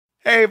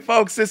Hey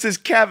folks, this is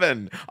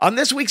Kevin. On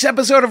this week's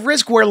episode of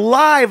Risk, we're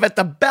live at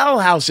the Bell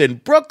House in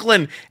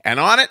Brooklyn, and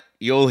on it,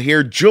 you'll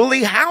hear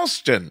Julie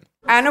Halston.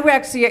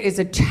 Anorexia is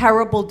a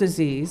terrible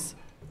disease,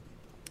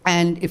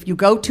 and if you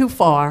go too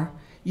far,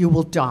 you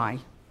will die.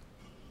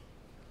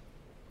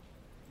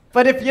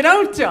 But if you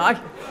don't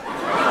die...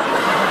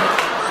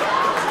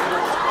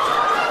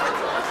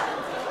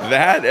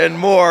 That and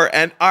more,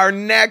 and our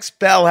next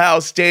Bell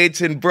House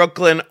dates in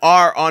Brooklyn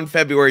are on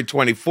February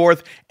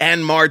 24th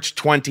and March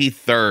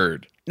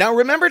 23rd. Now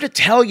remember to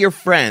tell your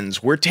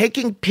friends we're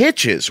taking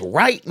pitches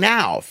right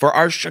now for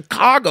our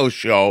Chicago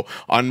show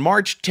on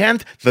March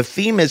 10th. The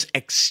theme is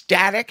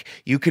ecstatic.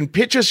 You can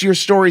pitch us your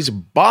stories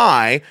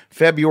by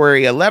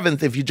February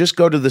 11th if you just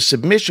go to the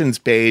submissions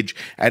page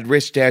at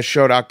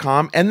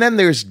risk-show.com. And then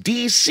there's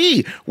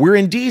DC. We're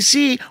in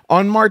DC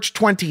on March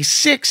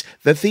 26th.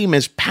 The theme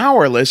is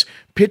powerless.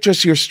 Pitch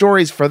us your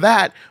stories for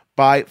that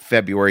by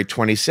February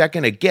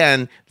 22nd.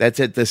 Again,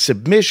 that's at the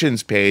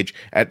submissions page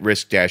at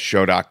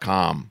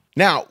risk-show.com.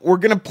 Now, we're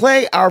going to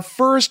play our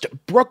first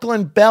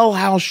Brooklyn Bell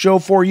House show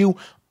for you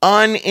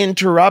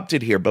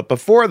uninterrupted here. But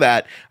before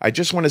that, I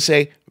just want to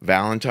say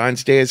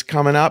Valentine's Day is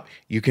coming up.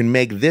 You can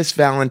make this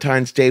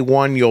Valentine's Day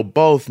one you'll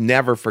both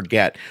never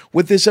forget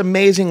with this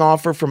amazing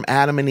offer from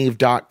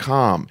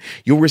adamandeve.com.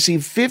 You'll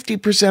receive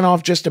 50%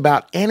 off just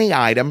about any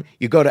item.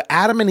 You go to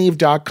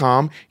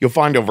adamandeve.com. You'll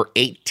find over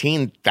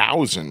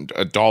 18,000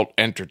 adult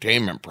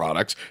entertainment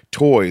products,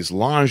 toys,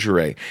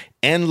 lingerie,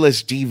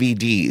 endless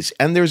DVDs,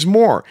 and there's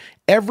more.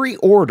 Every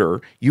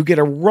order, you get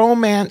a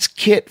romance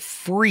kit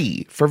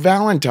free for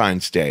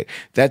Valentine's Day.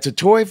 That's a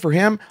toy for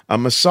him, a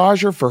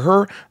massager for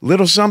her,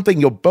 little something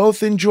you'll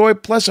both enjoy,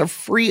 plus a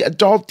free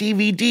adult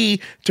DVD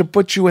to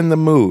put you in the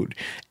mood.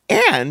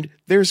 And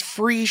there's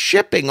free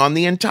shipping on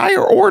the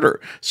entire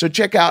order. So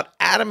check out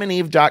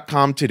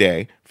adamandeve.com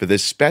today for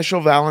this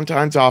special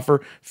Valentine's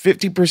offer,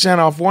 50%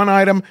 off one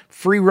item,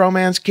 free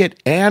romance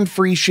kit, and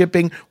free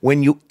shipping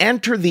when you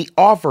enter the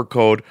offer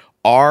code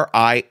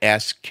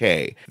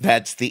RISK.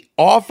 That's the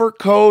offer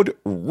code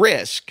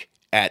RISK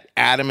at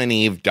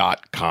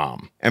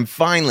adamandeve.com. And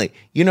finally,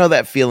 you know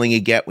that feeling you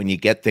get when you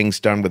get things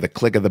done with a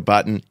click of the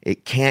button?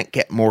 It can't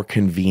get more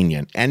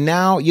convenient. And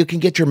now you can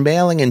get your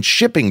mailing and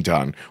shipping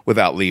done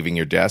without leaving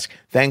your desk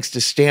thanks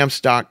to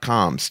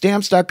Stamps.com.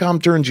 Stamps.com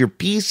turns your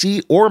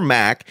PC or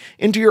Mac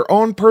into your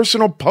own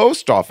personal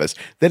post office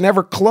that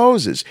never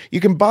closes. You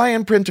can buy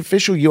and print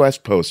official U.S.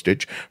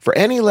 postage for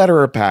any letter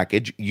or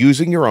package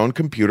using your own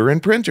computer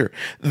and printer.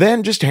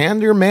 Then just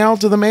hand your mail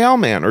to the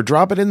mailman or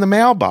drop it in the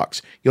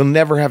mailbox. You'll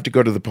never have to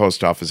go to the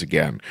post office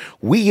again.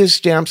 We use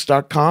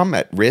Stamps.com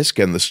at Risk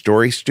and the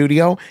Story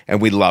Studio,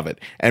 and we love it.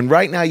 And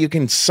right now you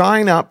can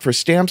sign up for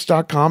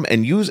Stamps.com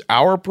and use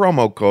our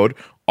promo code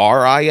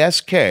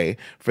RISK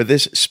for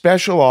this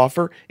special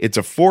offer. It's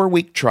a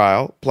 4-week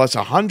trial plus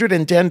a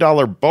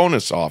 $110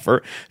 bonus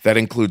offer that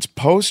includes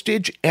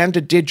postage and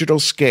a digital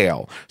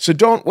scale. So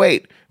don't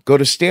wait. Go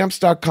to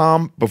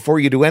Stamps.com before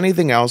you do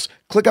anything else.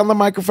 Click on the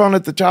microphone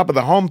at the top of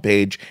the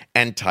homepage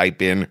and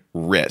type in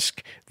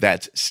RISK.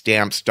 That's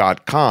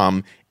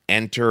Stamps.com.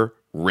 Enter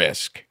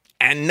RISK.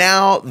 And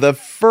now the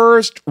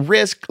first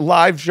Risk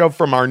live show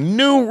from our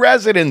new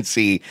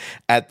residency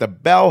at the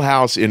Bell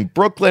House in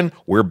Brooklyn.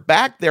 We're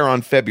back there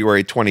on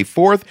February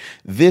 24th.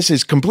 This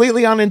is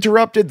completely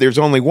uninterrupted. There's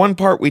only one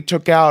part we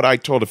took out. I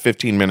told a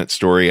 15-minute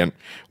story, and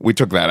we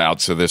took that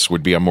out, so this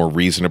would be a more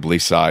reasonably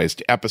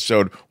sized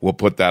episode. We'll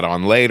put that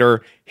on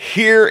later.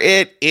 Here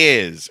it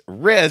is,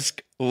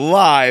 Risk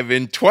live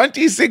in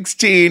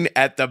 2016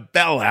 at the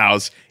Bell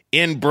House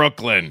in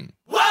Brooklyn.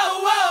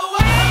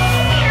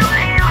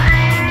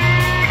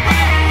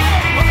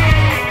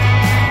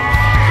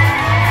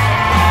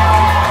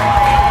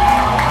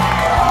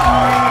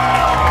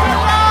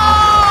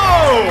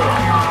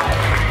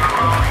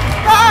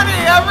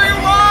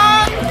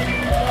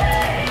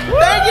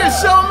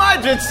 So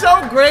much. It's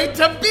so great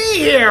to be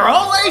here.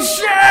 Holy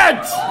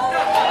shit!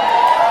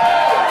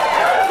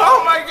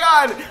 Oh my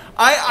God.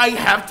 I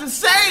have to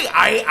say,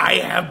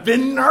 I have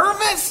been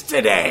nervous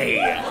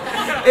today.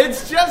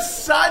 It's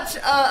just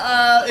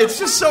it's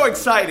just so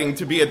exciting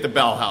to be at the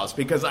Bell House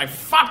because I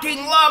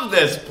fucking love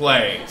this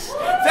place.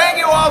 Thank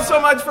you all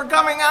so much for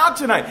coming out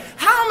tonight.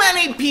 How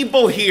many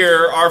people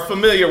here are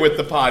familiar with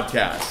the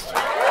podcast?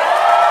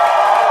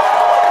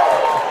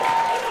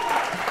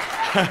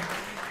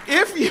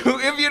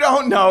 If you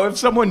don't know, if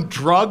someone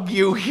drugged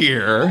you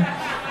here,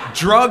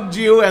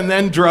 and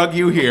then drug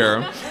you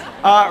here,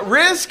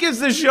 Risk is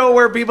the show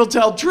where people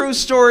tell true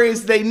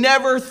stories they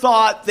never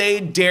thought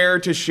they'd dare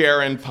to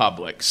share in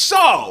public.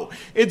 So,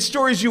 it's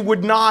stories you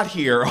would not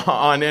hear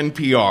on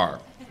NPR.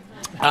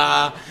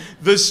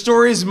 The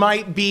stories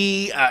might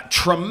be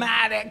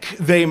traumatic,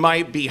 they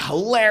might be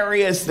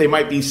hilarious, they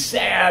might be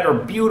sad or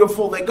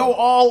beautiful. They go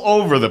all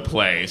over the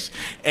place,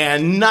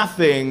 and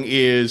nothing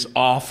is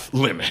off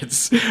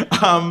limits.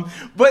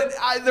 But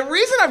the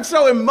reason I'm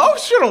so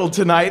emotional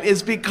tonight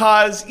is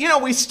because,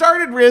 we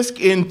started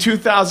Risk in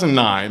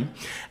 2009,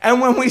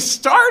 and when we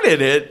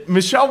started it,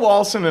 Michelle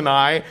Walson and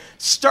I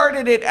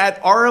started it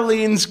at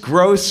Arlene's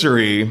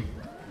Grocery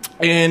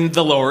in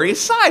the Lower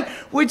East Side,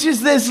 which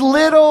is this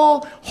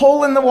little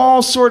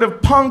hole-in-the-wall sort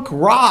of punk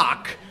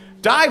rock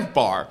dive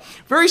bar.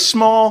 Very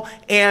small,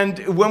 and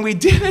when we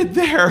did it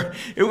there,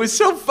 it was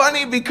so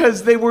funny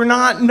because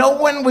no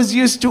one was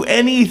used to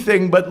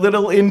anything but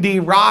little indie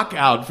rock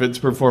outfits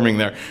performing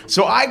there.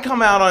 So I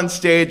come out on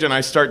stage and I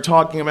start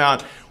talking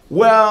about,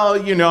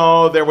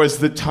 well, there was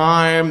the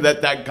time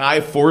that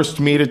guy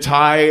forced me to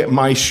tie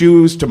my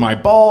shoes to my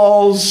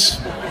balls.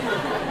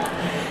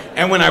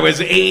 And when I was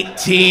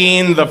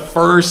 18, the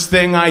first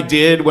thing I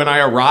did when I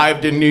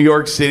arrived in New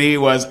York City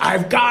was,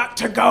 I've got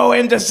to go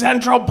into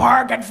Central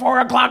Park at 4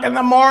 o'clock in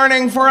the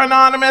morning for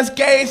anonymous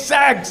gay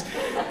sex.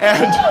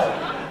 And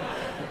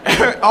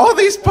all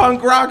these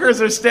punk rockers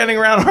are standing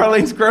around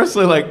Arlene's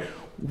Grocery like,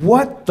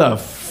 what the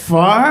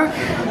fuck?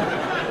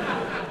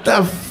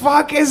 The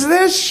fuck is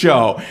this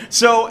show?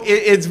 So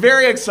it's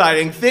very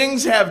exciting.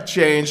 Things have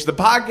changed. The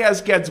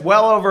podcast gets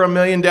well over 1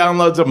 million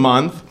downloads a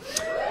month.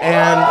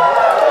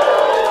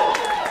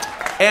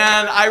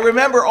 And I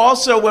remember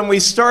also when we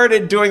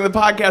started doing the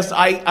podcast,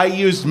 I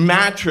used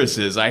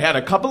mattresses. I had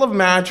a couple of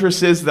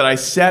mattresses that I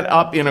set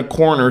up in a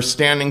corner,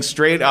 standing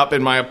straight up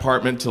in my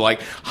apartment to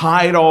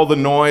hide all the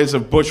noise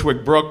of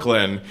Bushwick,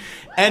 Brooklyn.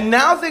 And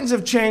now things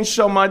have changed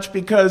so much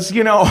because,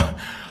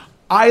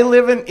 I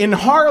live in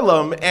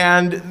Harlem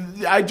and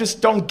I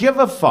just don't give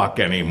a fuck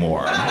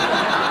anymore.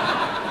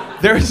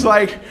 There's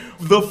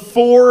the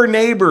 4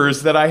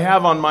 neighbors that I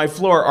have on my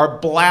floor are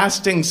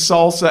blasting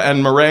salsa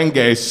and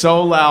merengue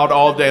so loud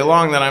all day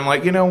long that I'm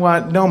like, you know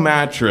what? No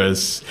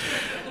mattress.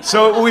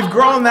 So we've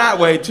grown that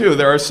way too.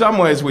 There are some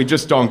ways we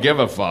just don't give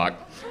a fuck.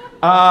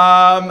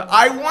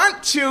 I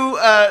want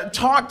to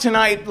talk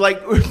tonight,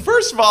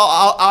 first of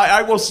all,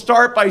 I will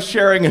start by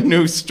sharing a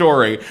new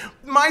story.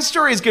 My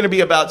story is going to be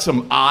about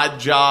some odd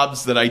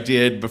jobs that I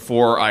did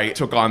before I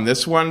took on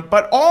this one,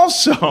 but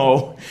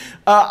also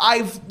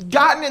I've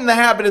gotten in the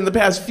habit in the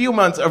past few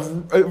months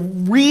of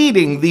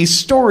reading these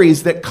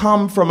stories that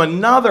come from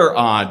another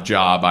odd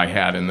job I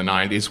had in the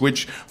 90s,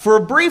 which for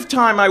a brief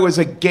time I was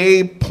a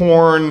gay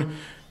porn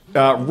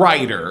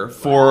writer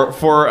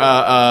for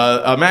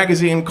a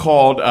magazine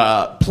called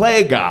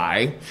Play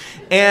Guy.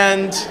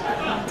 And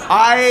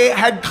I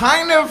had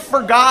kind of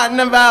forgotten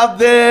about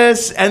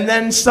this, and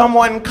then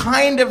someone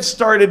kind of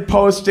started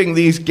posting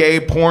these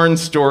gay porn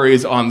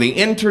stories on the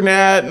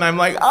internet, and I'm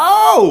like,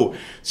 oh!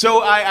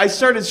 So I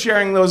started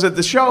sharing those at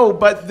the show,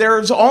 but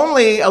there's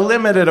only a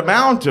limited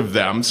amount of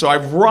them, so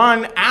I've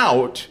run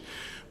out.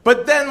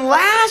 But then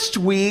last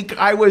week,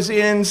 I was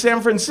in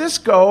San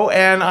Francisco,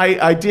 and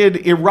I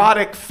did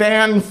erotic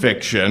fan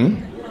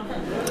fiction.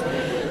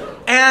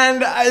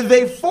 And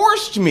they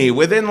forced me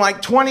within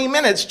 20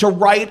 minutes to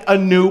write a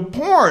new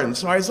porn.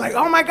 So I was like,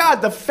 oh my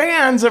God, the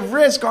fans of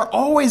Risk are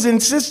always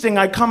insisting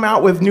I come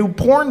out with new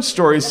porn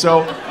stories. So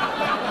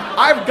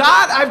I've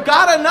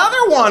got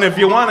another one if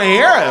you want to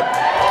hear it.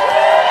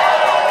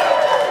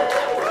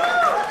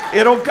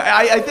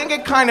 I think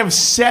it kind of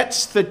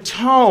sets the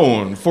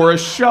tone for a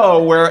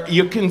show where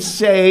you can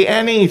say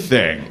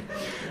anything.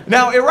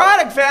 Now,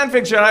 erotic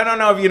fanfiction, I don't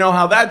know if you know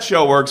how that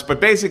show works,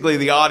 but basically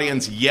the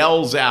audience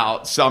yells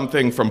out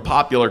something from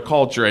popular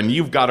culture, and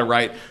you've got to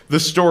write the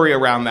story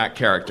around that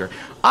character.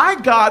 I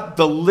got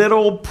The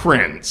Little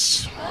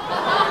Prince.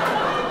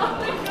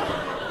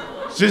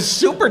 It's just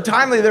super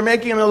timely. They're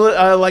making a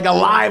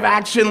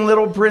live-action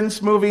Little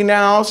Prince movie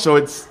now, so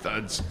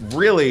it's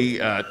really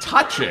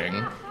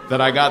touching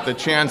that I got the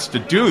chance to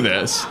do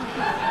this.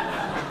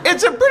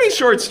 It's a pretty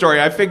short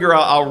story. I figure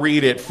I'll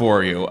read it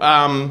for you.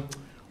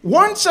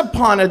 Once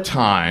upon a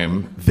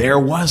time, there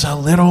was a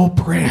little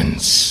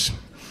prince.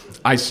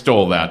 I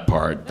stole that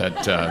part.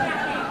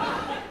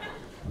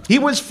 He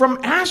was from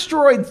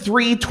asteroid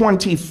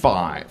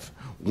 325.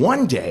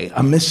 One day,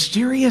 a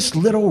mysterious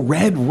little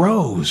red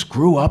rose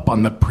grew up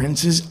on the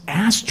prince's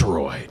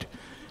asteroid.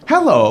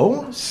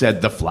 Hello,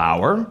 said the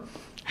flower.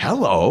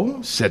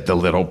 Hello, said the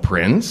little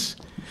prince.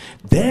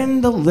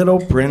 Then the little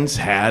prince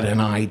had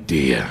an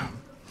idea.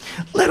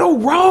 Little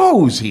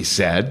Rose, he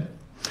said,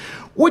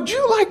 would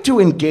you like to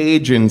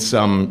engage in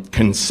some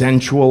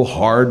consensual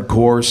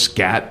hardcore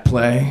scat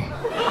play?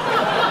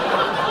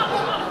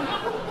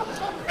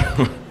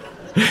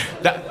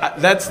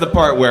 That's the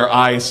part where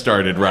I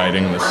started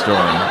writing the story.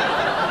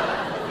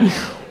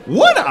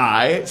 Would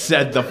I?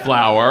 Said the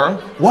flower.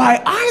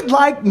 Why, I'd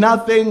like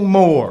nothing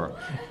more.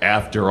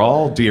 After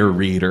all, dear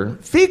reader,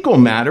 fecal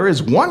matter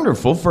is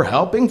wonderful for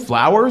helping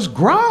flowers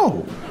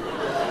grow.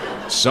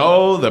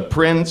 So the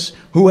prince,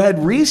 who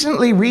had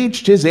recently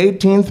reached his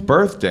 18th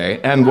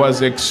birthday and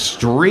was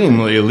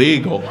extremely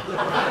legal,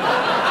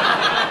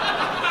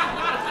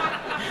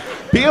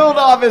 peeled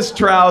off his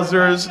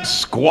trousers,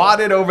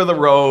 squatted over the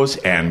rose,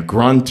 and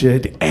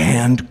grunted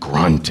and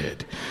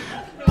grunted.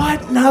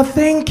 But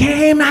nothing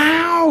came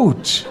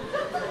out.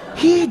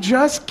 He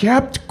just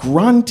kept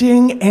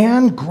grunting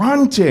and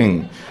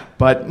grunting,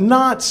 but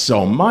not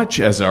so much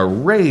as a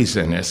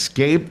raisin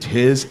escaped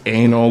his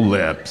anal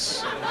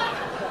lips.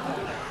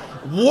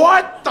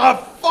 What the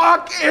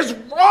fuck is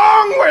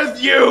wrong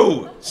with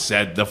you?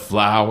 Said the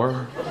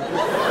flower.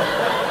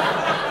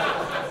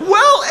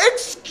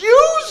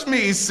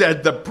 me,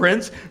 said the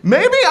prince.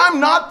 Maybe I'm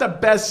not the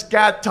best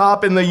scat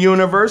top in the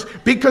universe,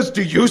 because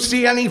do you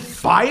see any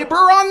fiber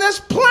on this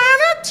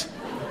planet?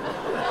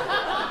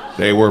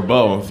 They were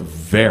both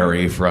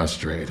very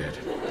frustrated.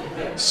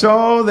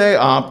 So they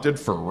opted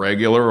for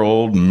regular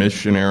old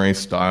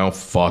missionary-style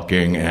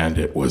fucking, and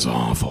it was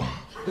awful.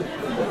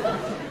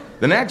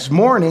 The next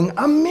morning,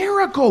 a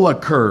miracle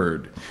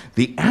occurred.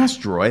 The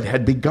asteroid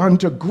had begun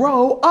to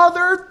grow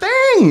other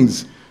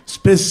things,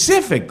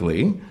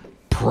 specifically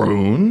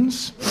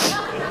prunes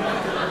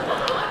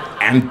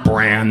and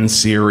bran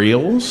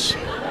cereals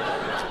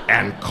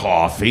and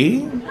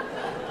coffee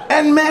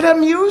and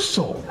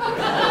Metamucil.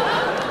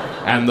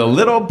 And the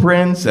little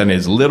prince and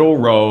his little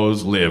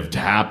rose lived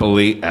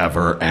happily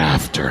ever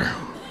after.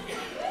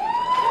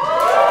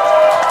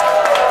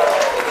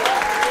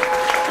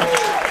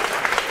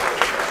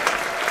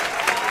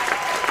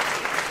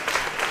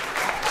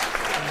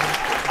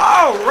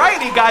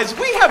 Alrighty, guys,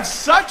 we have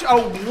such a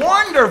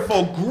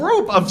wonderful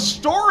group of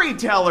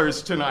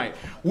storytellers tonight.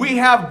 We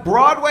have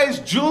Broadway's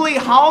Julie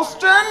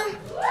Halston.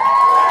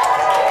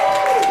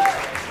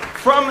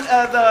 From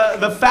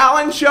the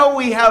Fallon Show,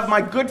 we have my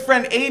good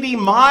friend 80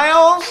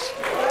 Miles.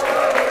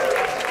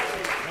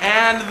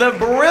 And the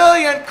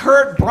brilliant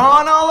Kurt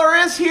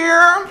Braunohler is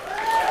here.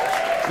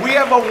 We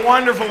have a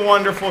wonderful,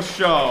 wonderful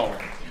show.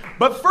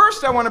 But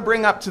first, I want to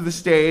bring up to the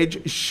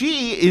stage,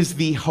 she is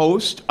the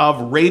host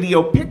of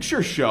Radio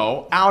Picture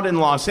Show out in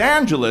Los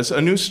Angeles, a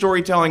new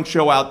storytelling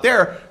show out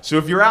there. So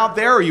if you're out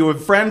there or you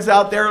have friends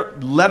out there,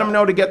 let them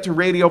know to get to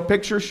Radio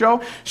Picture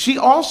Show. She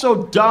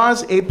also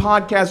does a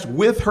podcast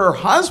with her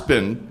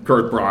husband,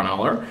 Kurt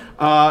Braunohler.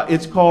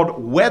 It's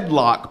called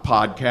Wedlock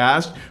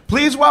Podcast.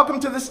 Please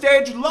welcome to the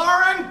stage,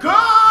 Lauren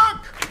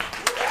Cook!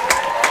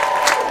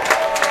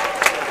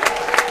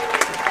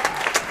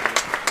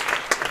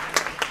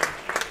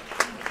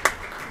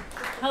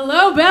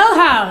 Hello, Bell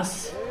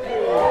House.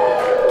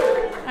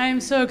 I'm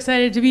so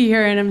excited to be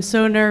here, and I'm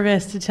so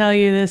nervous to tell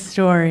you this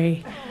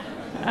story.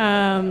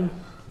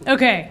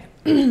 Okay.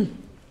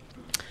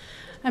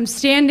 I'm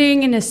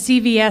standing in a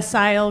CVS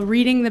aisle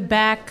reading the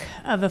back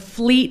of a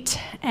Fleet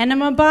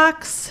enema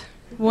box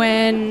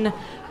when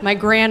my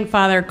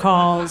grandfather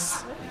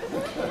calls.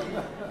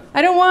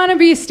 I don't want to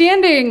be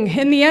standing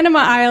in the enema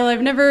aisle.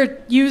 I've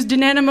never used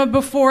an enema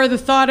before. The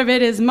thought of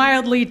it is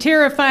mildly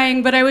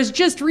terrifying, but I was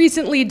just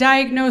recently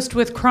diagnosed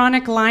with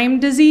chronic Lyme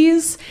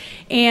disease,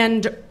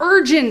 and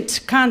urgent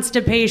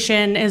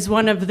constipation is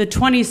one of the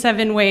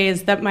 27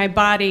 ways that my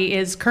body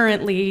is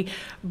currently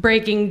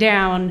breaking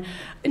down,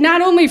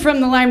 not only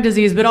from the Lyme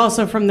disease, but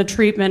also from the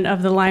treatment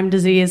of the Lyme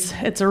disease.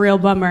 It's a real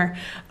bummer.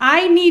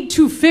 I need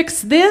to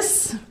fix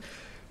this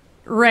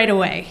right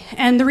away.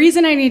 And the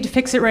reason I need to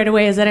fix it right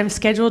away is that I'm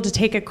scheduled to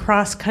take a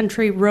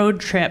cross-country road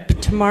trip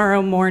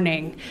tomorrow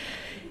morning.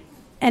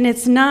 And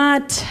it's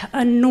not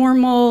a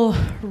normal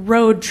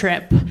road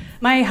trip.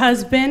 My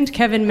husband,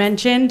 Kevin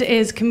mentioned,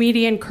 is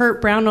comedian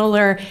Kurt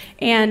Braunohler,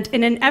 and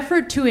in an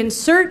effort to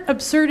insert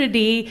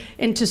absurdity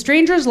into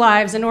strangers'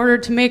 lives in order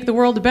to make the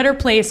world a better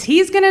place,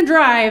 he's going to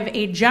drive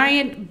a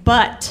giant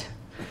butt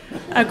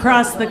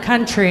across the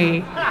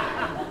country.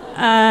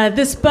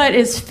 This butt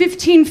is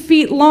 15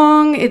 feet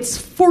long, it's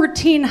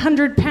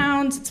 1,400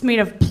 pounds, it's made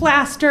of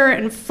plaster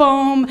and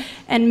foam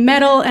and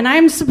metal, and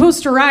I'm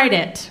supposed to ride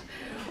it.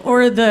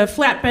 Or the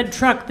flatbed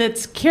truck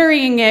that's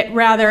carrying it,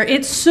 rather.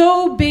 It's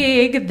so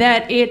big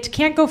that it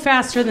can't go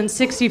faster than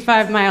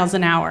 65 miles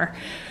an hour,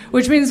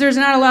 which means there's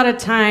not a lot of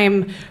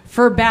time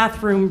for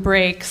bathroom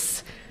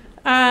breaks.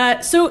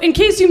 So in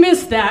case you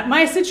missed that,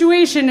 my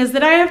situation is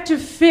that I have to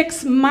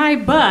fix my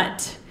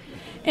butt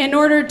in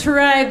order to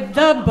ride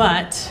the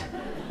butt,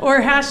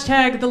 or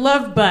hashtag the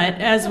love butt,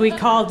 as we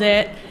called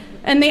it.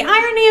 And the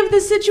irony of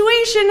the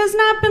situation has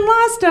not been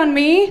lost on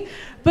me,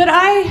 but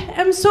I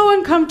am so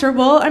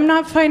uncomfortable. I'm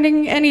not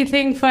finding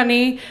anything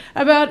funny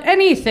about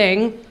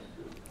anything.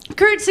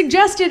 Kurt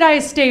suggested I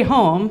stay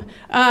home,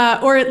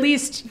 or at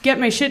least get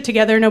my shit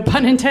together, no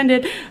pun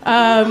intended,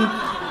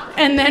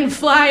 and then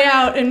fly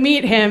out and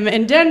meet him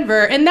in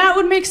Denver. And that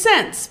would make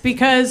sense,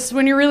 because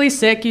when you're really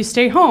sick, you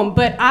stay home.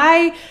 But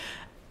I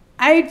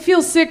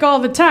feel sick all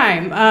the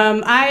time.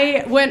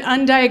 I went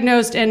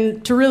undiagnosed,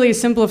 and to really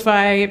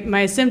simplify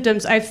my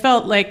symptoms, I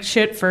felt like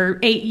shit for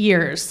 8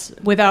 years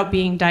without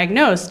being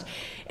diagnosed.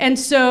 And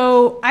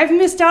so I've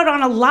missed out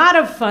on a lot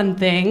of fun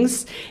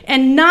things,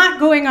 and not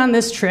going on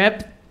this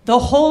trip, the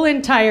whole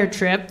entire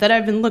trip that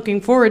I've been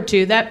looking forward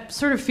to, that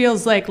sort of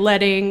feels like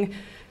letting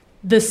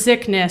the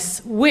sickness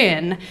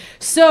win.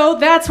 So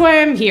that's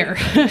why I'm here,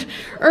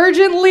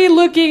 urgently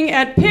looking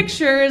at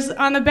pictures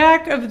on the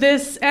back of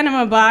this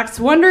enema box,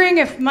 wondering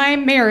if my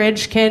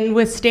marriage can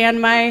withstand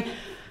my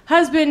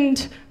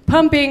husband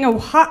pumping a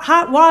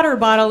hot water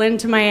bottle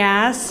into my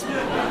ass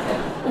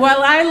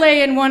while I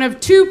lay in one of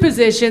two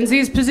positions.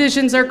 These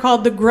positions are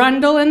called the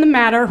Grundle and the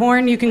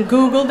Matterhorn. You can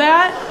Google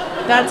that.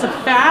 That's a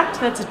fact.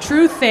 That's a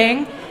true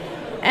thing.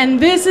 And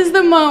this is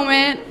the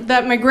moment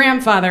that my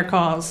grandfather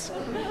calls.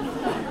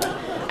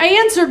 I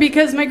answer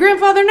because my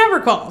grandfather never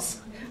calls.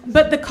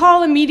 But the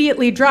call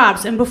immediately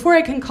drops, and before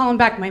I can call him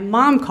back, my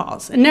mom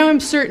calls. And now I'm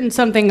certain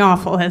something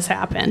awful has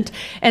happened.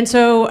 And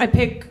so I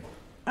pick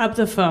up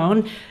the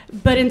phone,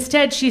 but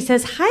instead she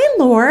says, "Hi,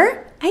 Laura.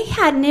 I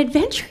had an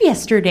adventure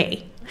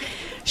yesterday."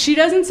 She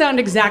doesn't sound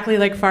exactly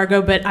like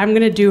Fargo, but I'm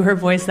going to do her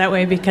voice that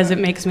way because it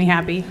makes me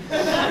happy.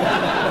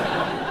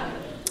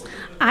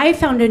 "I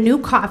found a new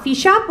coffee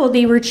shop while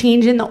they were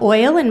changing the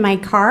oil in my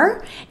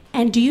car.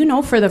 And do you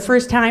know, for the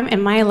first time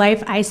in my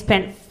life, I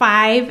spent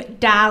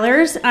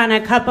 $5 on a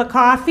cup of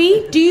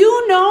coffee? Do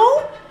you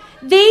know?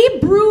 They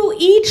brew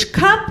each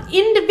cup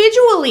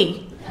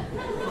individually.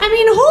 I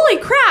mean, holy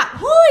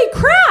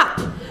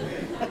crap.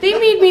 They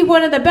made me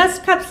one of the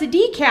best cups of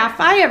decaf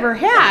I ever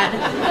had."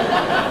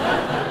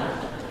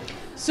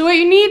 So what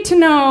you need to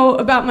know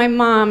about my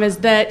mom is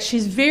that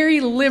she's very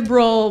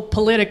liberal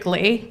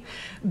politically,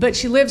 but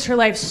she lives her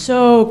life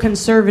so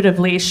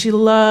conservatively. She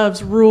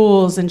loves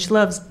rules, and she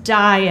loves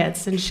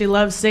diets, and she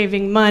loves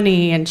saving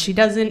money, and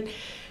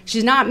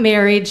she's not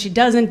married, she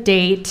doesn't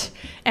date,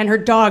 and her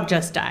dog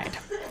just died.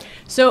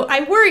 So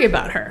I worry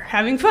about her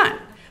having fun.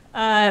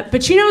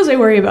 But she knows I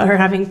worry about her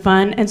having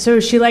fun, and so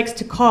she likes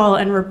to call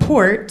and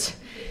report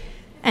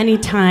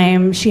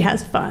anytime she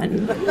has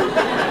fun.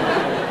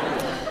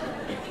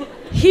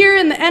 Here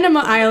in the enema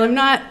aisle, I'm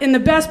not in the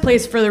best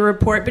place for the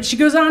report, but she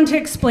goes on to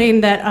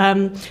explain that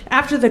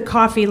after the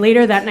coffee,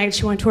 later that night,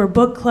 she went to her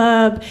book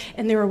club,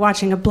 and they were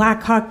watching a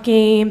Blackhawk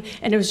game,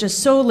 and it was just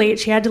so late,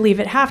 she had to leave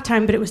at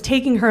halftime, but it was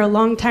taking her a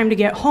long time to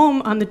get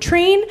home on the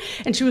train,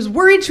 and she was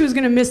worried she was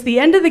going to miss the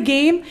end of the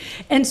game,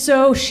 and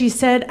so she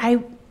said, "I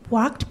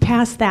walked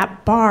past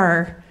that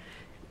bar,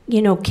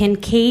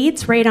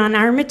 Kincaid's right on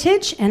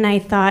Armitage, and I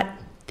thought,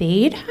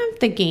 they'd have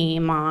the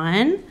game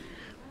on.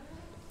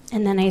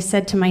 And then I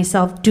said to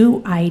myself,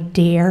 do I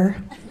dare?"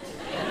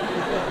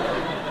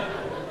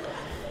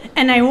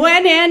 And I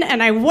went in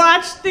and I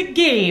watched the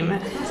game. I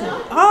said,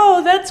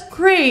 "Oh, that's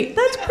great.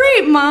 That's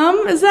great,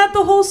 Mom. Is that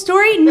the whole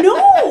story?" No,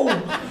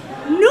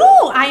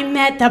 I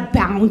met the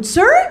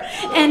bouncer,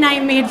 and I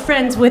made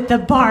friends with the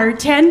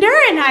bartender,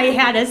 and I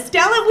had a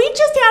Stella. We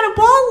just had a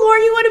ball, Laura.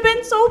 You would have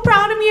been so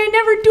proud of me. I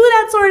never do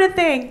that sort of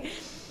thing.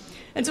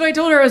 And so I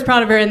told her I was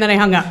proud of her, and then I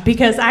hung up,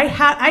 because I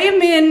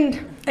am in,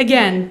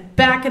 again,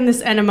 back in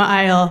this enema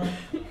aisle,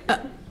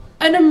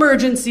 an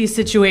emergency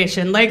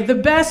situation. Like, the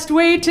best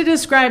way to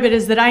describe it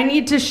is that I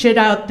need to shit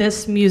out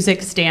this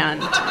music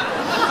stand.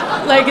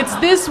 Like, it's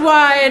this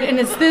wide, and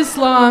it's this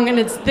long, and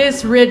it's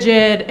this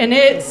rigid, and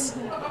it's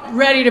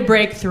ready to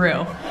break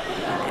through.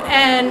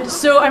 And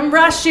so I'm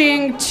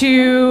rushing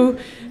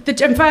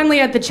I'm finally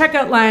at the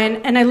checkout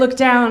line, and I look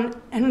down,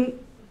 and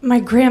my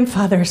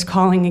grandfather's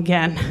calling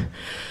again.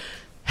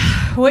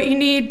 What you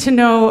need to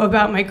know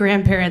about my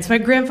grandparents. My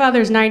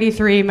grandfather's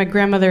 93, my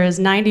grandmother is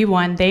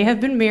 91. They have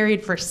been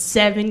married for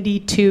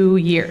 72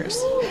 years.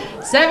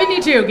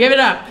 72, give it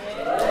up.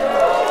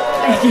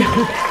 Thank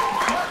you.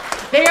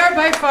 They are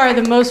by far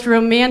the most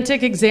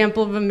romantic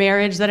example of a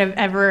marriage that I've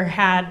ever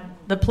had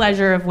the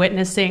pleasure of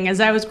witnessing. As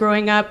I was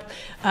growing up,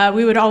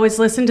 we would always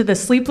listen to the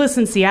Sleepless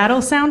in Seattle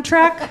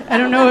soundtrack. I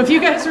don't know if you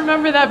guys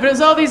remember that, but it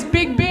was all these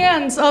big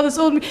bands, all this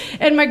old,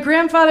 and my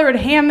grandfather would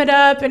ham it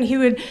up, and he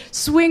would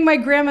swing my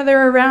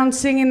grandmother around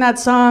singing that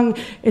song.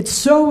 "It's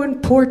so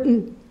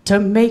important to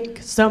make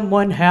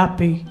someone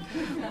happy.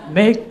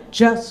 Make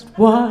just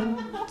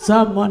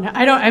someone.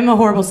 I'm a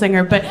horrible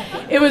singer, but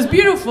it was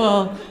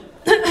beautiful.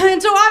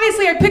 And so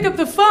obviously I pick up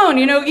the phone,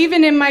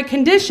 even in my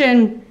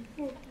condition.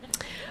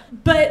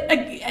 But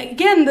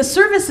again, the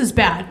service is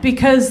bad,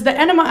 because the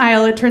enema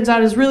aisle, it turns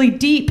out, is really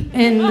deep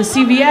in the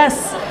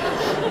CVS.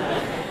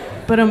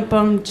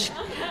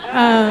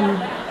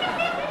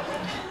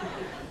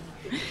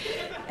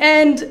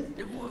 And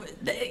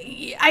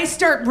I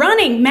start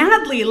running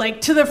madly,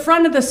 to the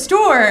front of the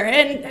store.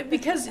 And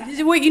because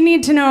what you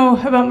need to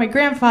know about my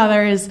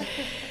grandfather is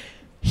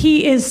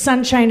he is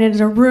sunshine in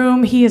a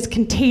room. He is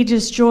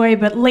contagious joy.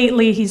 But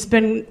lately, he's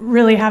been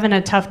really having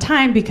a tough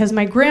time because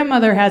my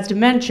grandmother has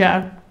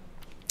dementia.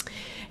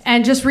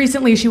 And just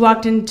recently, she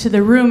walked into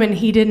the room and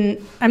he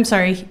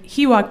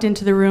walked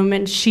into the room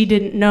and she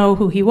didn't know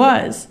who he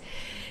was.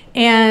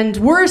 And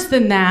worse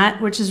than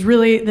that, this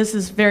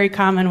is very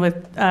common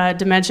with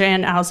dementia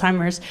and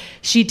Alzheimer's,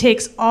 she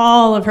takes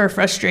all of her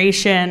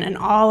frustration and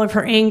all of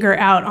her anger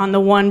out on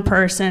the one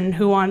person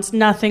who wants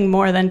nothing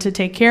more than to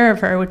take care of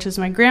her, which is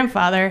my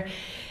grandfather.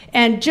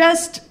 And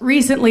just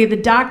recently, the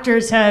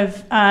doctors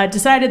have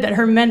decided that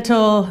her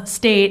mental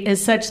state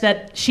is such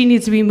that she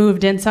needs to be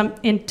moved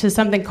into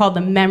something called the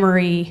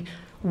memory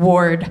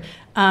ward.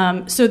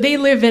 So they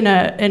live in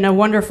a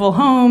wonderful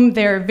home.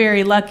 They're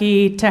very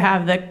lucky to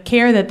have the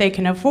care that they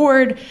can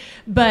afford.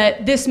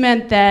 But this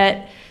meant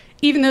that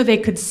even though they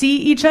could see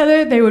each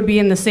other, they would be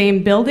in the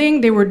same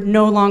building. They would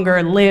no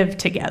longer live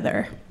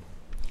together.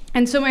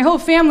 And so my whole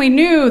family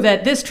knew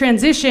that this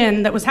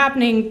transition that was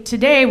happening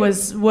today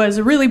was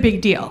a really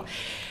big deal.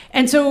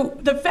 And so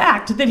the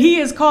fact that he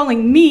is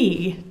calling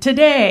me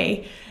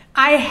today,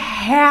 I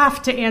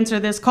have to answer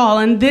this call.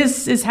 And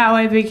this is how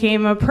I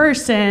became a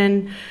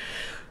person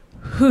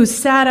who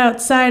sat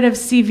outside of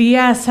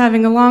CVS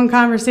having a long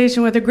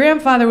conversation with her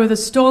grandfather with a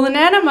stolen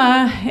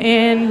enema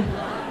in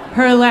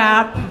her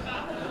lap.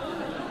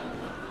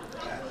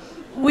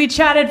 We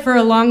chatted for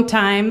a long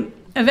time.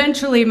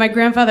 Eventually, my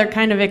grandfather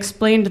kind of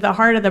explained the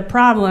heart of the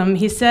problem.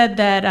 He said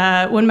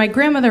that when my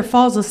grandmother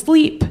falls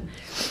asleep,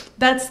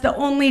 that's the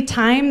only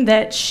time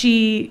that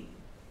she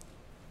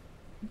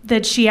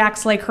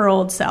acts like her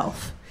old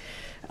self.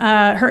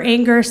 Her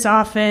anger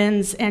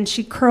softens, and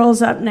she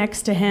curls up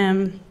next to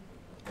him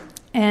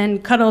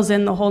and cuddles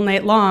in the whole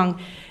night long.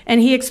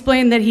 And he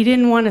explained that he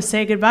didn't want to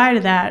say goodbye to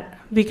that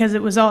because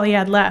it was all he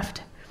had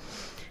left.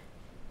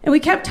 And we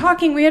kept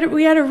talking. We had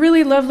a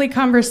really lovely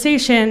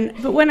conversation.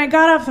 But when I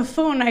got off the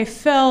phone, I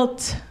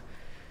felt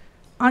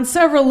on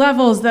several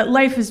levels that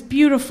life is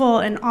beautiful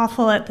and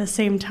awful at the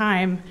same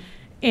time.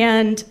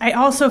 And I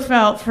also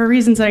felt, for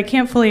reasons that I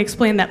can't fully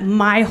explain, that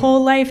my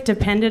whole life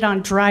depended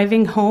on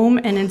driving home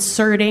and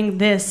inserting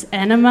this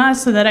enema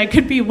so that I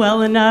could be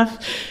well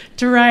enough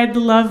to ride the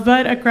love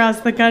butt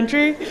across the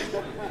country.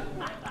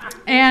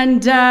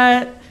 And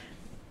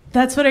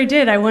that's what I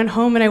did. I went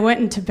home and I went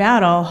into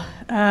battle.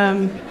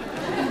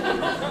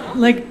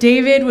 Like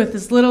David with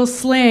his little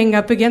sling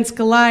up against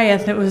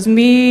Goliath, it was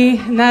me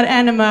and that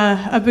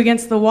enema up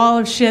against the wall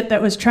of shit that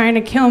was trying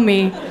to kill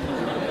me.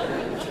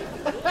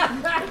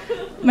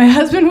 My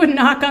husband would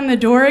knock on the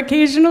door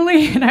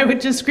occasionally, and I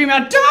would just scream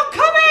out, "Don't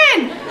come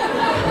in!"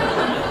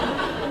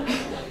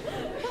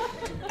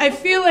 I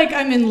feel like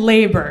I'm in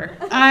labor.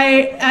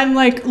 I am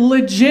like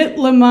legit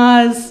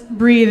Lamaze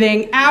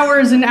breathing.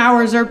 Hours and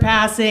hours are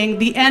passing.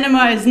 The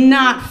enema is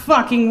not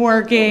fucking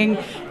working.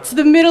 It's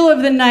the middle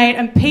of the night.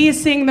 I'm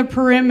pacing the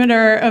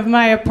perimeter of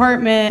my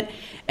apartment,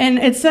 and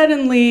it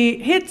suddenly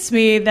hits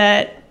me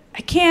that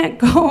I can't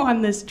go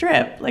on this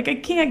trip. Like, I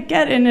can't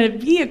get in a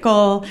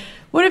vehicle.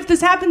 What if this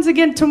happens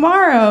again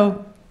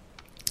tomorrow?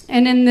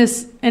 And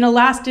in a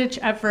last-ditch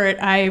effort,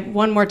 I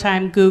one more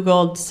time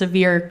Googled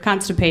severe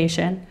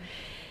constipation.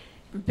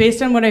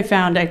 Based on what I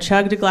found, I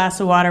chugged a glass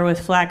of water with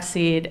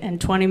flaxseed, and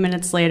 20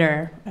 minutes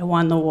later, I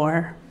won the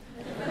war.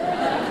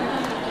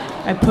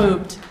 I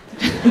pooped.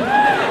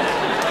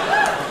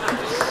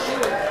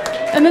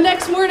 And the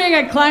next morning,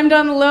 I climbed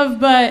on the love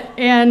butt,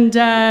 and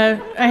I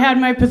had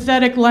my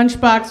pathetic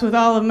lunchbox with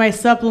all of my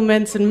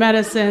supplements and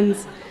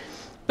medicines.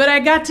 But I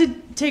got to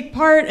take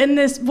part in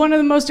this, one of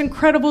the most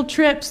incredible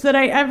trips that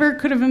I ever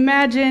could have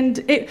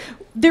imagined. I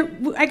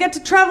got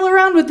to travel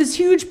around with this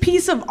huge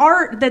piece of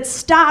art that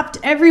stopped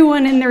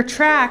everyone in their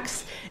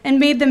tracks and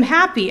made them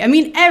happy. I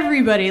mean,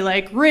 everybody,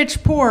 like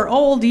rich, poor,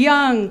 old,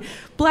 young,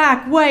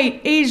 black,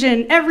 white,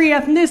 Asian, every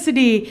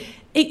ethnicity.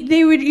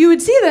 You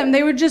would see them.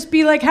 They would just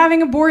be like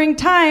having a boring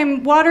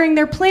time watering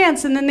their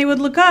plants, and then they would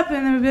look up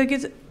and they would be like,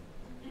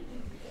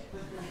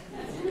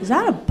 "Is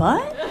that a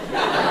butt?"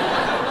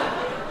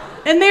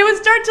 And they would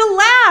start to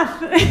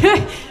laugh.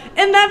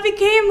 And that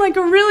became like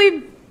a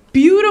really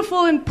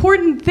beautiful,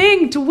 important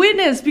thing to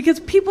witness because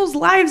people's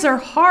lives are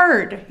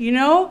hard, you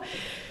know?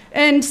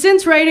 And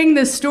since writing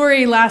this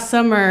story last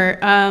summer,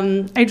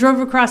 I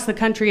drove across the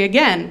country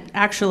again,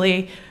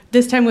 actually,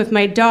 this time with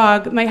my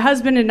dog. My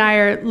husband and I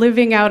are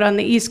living out on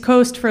the East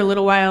Coast for a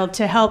little while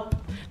to help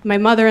my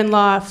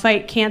mother-in-law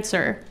fight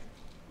cancer.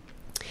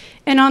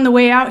 And on the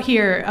way out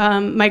here,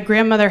 my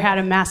grandmother had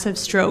a massive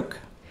stroke.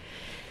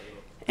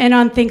 And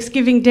on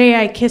Thanksgiving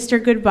Day, I kissed her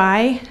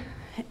goodbye,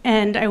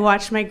 and I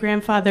watched my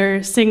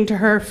grandfather sing to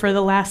her for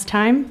the last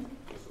time.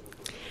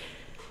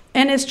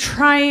 And as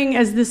trying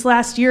as this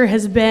last year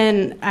has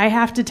been, I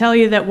have to tell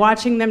you that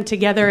watching them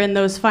together in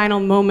those final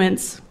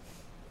moments,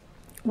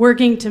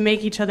 working to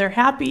make each other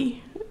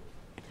happy,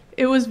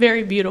 it was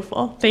very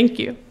beautiful. Thank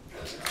you.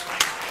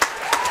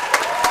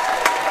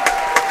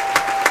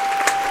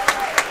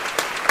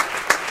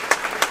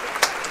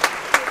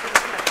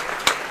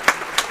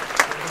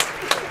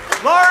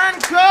 Lauren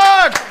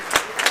Cook!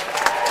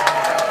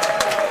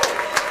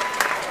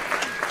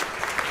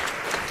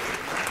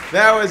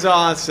 That was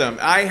awesome.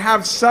 I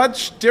have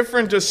such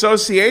different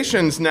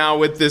associations now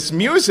with this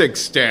music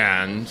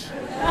stand.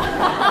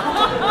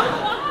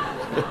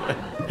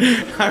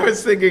 I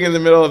was thinking in the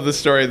middle of the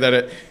story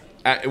that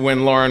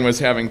when Lauren was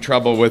having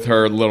trouble with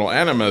her little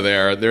enema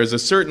there's a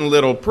certain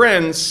little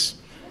prince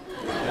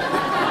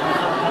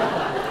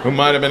who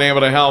might have been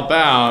able to help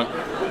out.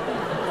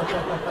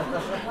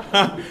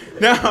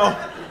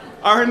 Now,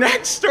 our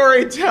next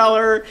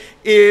storyteller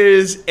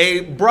is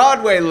a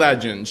Broadway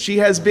legend. She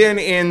has been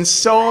in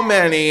so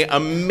many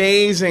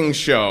amazing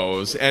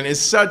shows and is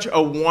such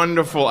a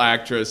wonderful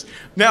actress.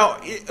 Now,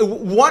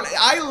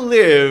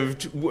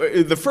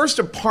 the first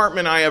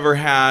apartment I ever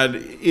had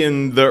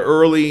in the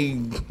early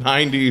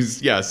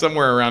 90s,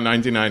 somewhere around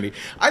 1990,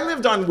 I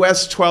lived on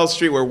West 12th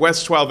Street, where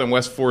West 12th and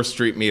West 4th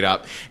Street meet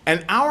up.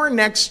 And our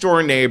next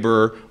door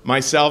neighbor,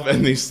 myself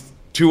and these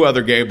two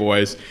other gay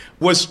boys,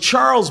 was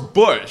Charles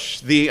Busch,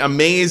 the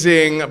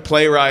amazing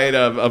playwright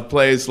of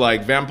plays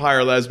like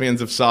Vampire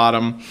Lesbians of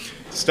Sodom,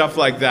 stuff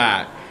like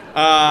that.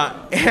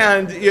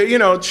 And, you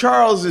know,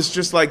 Charles is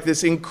just like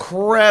this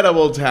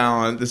incredible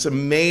talent, this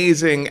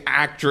amazing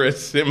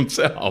actress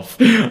himself.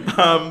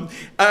 And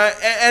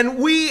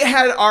we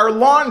had our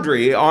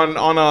laundry on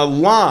a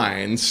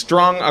line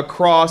strung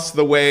across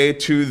the way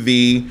to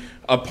the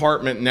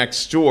apartment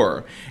next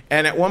door.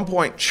 And at one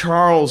point,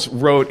 Charles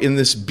wrote in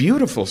this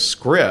beautiful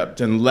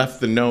script and left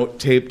the note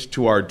taped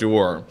to our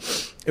door.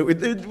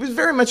 It was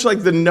very much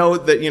like the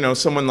note that, you know,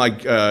 someone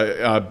like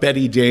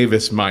Betty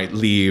Davis might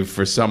leave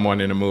for someone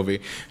in a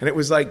movie. And it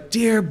was like,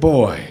 "Dear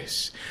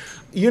boys,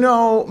 you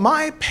know,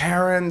 my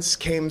parents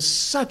came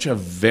such a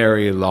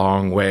very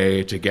long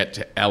way to get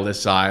to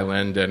Ellis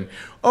Island, and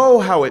oh,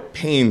 how it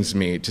pains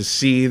me to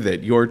see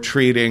that you're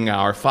treating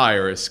our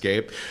fire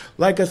escape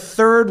like a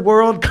third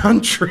world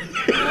country."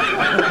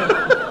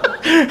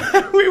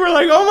 We were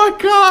like, "Oh my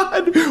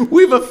God,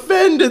 we've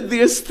offended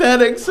the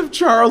aesthetics of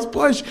Charles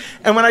Busch."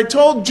 And when I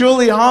told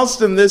Julie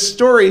Halston this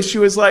story, she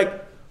was like,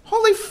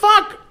 "Holy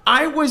fuck,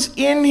 I was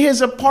in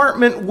his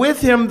apartment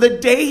with him the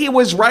day he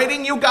was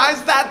writing you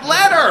guys that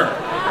letter."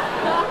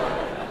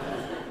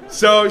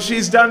 So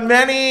she's done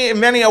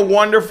many a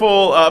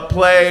wonderful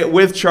play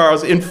with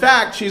Charles. In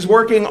fact, she's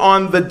working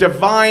on The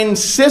Divine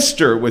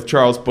Sister with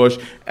Charles Busch.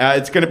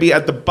 It's going to be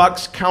at the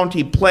Bucks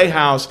County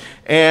Playhouse,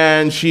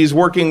 and she's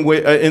working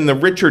in the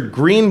Richard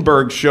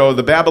Greenberg show,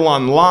 The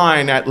Babylon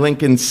Line, at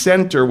Lincoln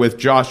Center with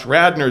Josh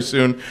Radnor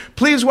soon.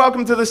 Please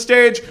welcome to the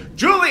stage,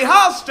 Julie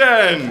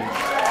Halston.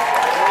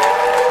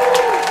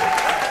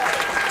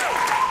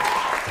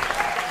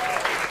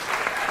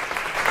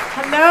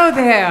 Hello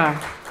there.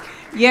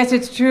 Yes,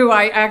 it's true.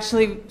 I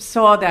actually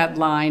saw that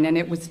line, and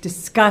it was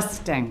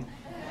disgusting.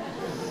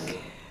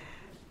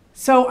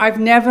 So I've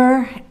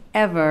never,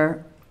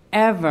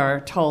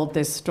 ever told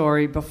this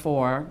story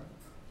before.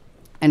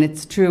 And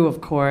it's true, of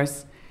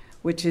course,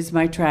 which is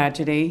my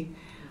tragedy.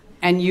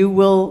 And you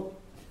will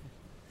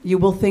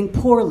think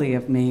poorly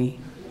of me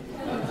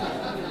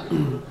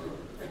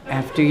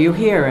after you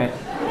hear it.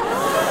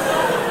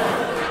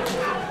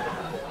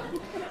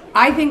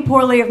 I think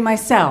poorly of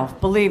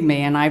myself, believe me,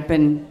 and I've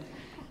been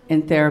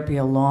in therapy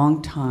a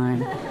long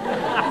time.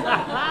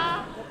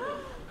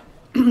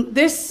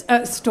 This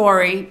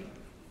story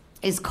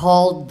is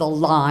called The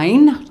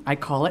Line. I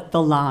call it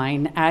The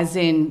Line, as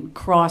in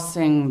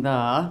crossing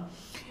the.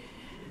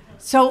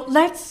 So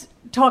let's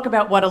talk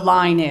about what a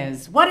line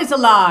is. What is a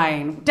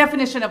line?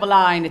 Definition of a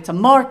line: it's a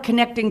mark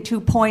connecting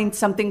 2 points,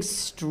 something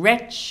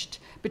stretched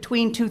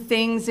between two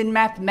things in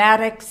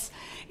mathematics.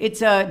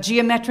 It's a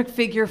geometric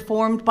figure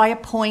formed by a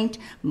point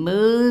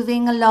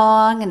moving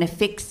along in a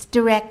fixed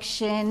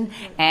direction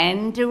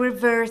and a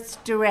reverse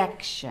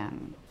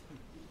direction.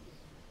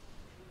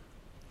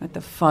 What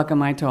the fuck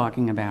am I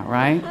talking about,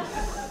 right?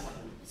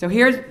 So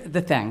here's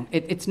the thing.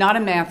 It's not a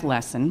math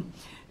lesson.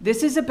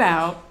 This is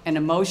about an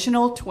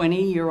emotional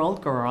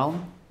 20-year-old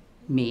girl,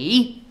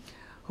 me,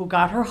 who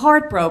got her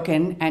heart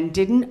broken and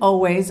didn't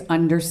always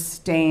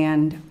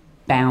understand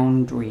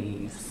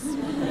boundaries.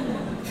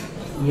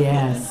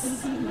 Yes.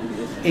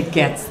 It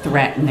gets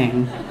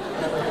threatening.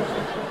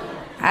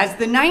 As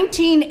the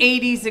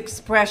 1980s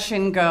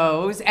expression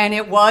goes, and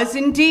it was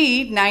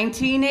indeed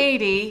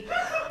 1980,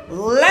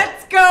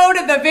 let's go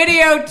to the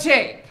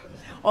videotape.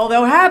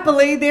 Although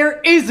happily, there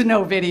is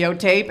no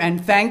videotape,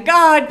 and thank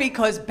God,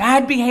 because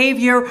bad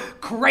behavior,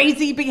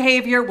 crazy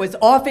behavior was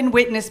often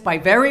witnessed by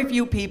very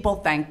few people,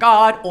 thank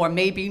God, or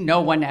maybe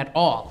no one at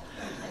all.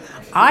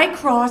 I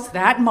crossed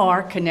that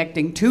mark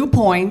connecting 2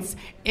 points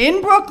in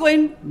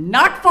Brooklyn,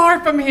 not far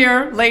from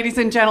here, ladies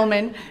and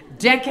gentlemen,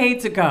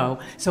 decades ago.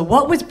 So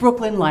what was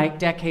Brooklyn like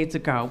decades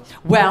ago?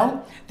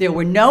 Well, there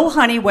were no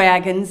honey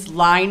wagons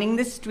lining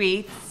the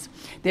streets.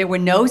 There were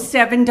no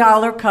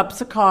 $7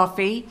 cups of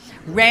coffee.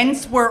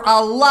 Rents were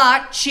a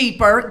lot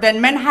cheaper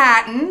than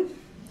Manhattan.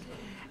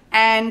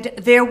 And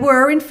there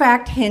were, in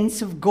fact,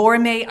 hints of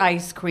gourmet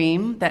ice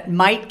cream that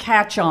might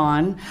catch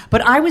on.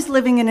 But I was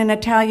living in an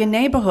Italian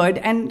neighborhood,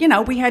 and, you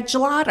know, we had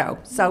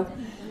gelato. So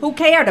who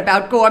cared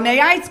about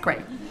gourmet ice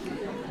cream?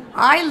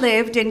 I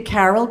lived in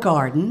Carroll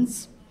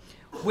Gardens,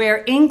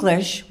 where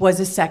English was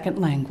a second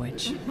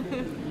language.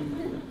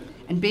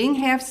 And being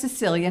half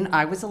Sicilian,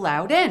 I was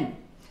allowed in.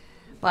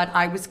 But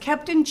I was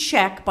kept in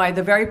check by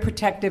the very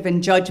protective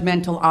and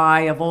judgmental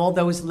eye of all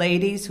those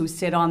ladies who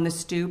sit on the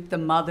stoop, the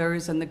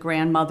mothers and the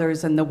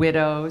grandmothers and the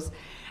widows.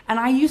 And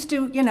I used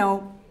to, you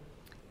know,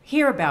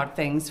 hear about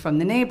things from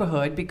the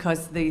neighborhood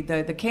because the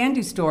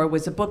candy store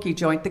was a bookie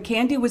joint. The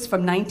candy was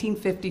from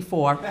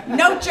 1954.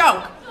 No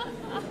joke.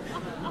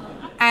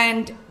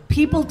 And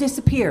people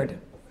disappeared,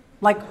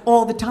 like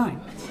all the time.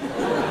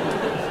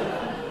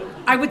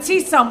 I would see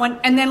someone,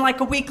 and then like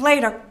a week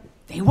later,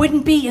 they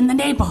wouldn't be in the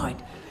neighborhood.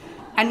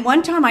 And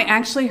one time I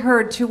actually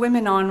heard two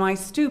women on my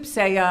stoop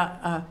say,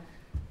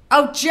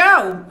 "Oh,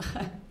 Joe,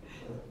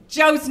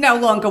 Joe's no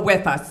longer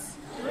with us,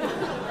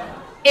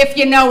 if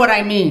you know what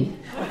I mean."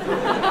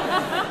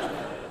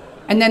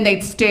 And then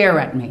they'd stare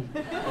at me.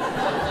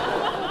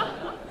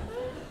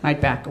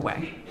 I'd back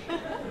away.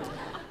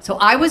 So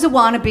I was a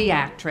wannabe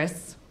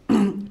actress,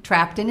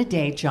 trapped in a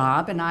day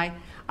job, and I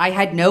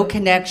had no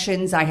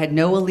connections, I had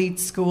no elite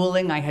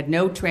schooling, I had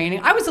no training.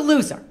 I was a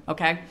loser,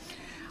 okay?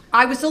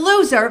 I was a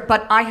loser,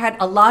 but I had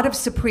a lot of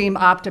supreme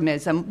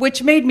optimism,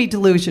 which made me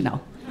delusional,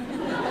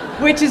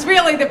 which is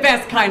really the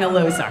best kind of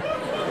loser.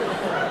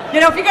 You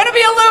know, if you're gonna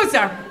be a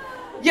loser,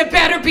 you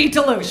better be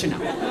delusional,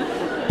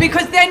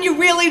 because then you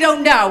really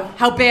don't know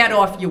how bad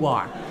off you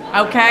are,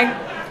 okay?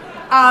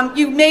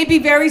 You may be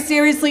very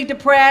seriously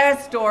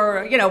depressed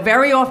or, you know,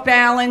 very off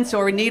balance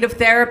or in need of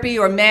therapy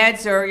or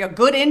meds or a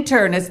good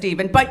internist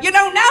even, but you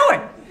don't know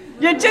it.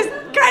 You're just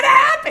kind of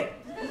happy.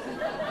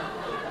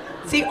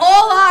 See,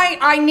 all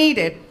I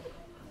needed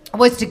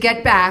was to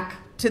get back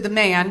to the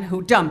man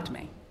who dumped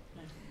me.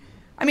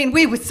 I mean,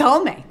 we were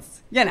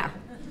soulmates, you know.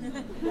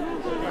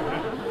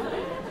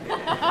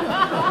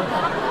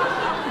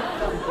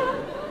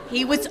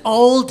 He was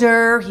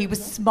older, he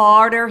was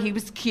smarter, he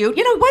was cute.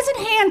 You know, he wasn't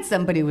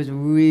handsome, but he was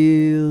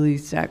really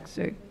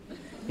sexy.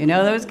 You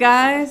know those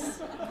guys?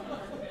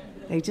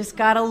 They just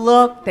got a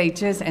look,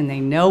 and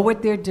they know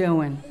what they're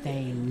doing.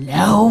 They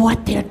know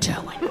what they're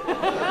doing.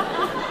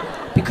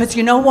 Because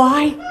you know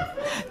why?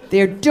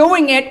 They're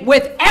doing it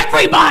with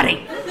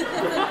everybody.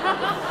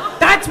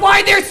 That's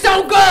why they're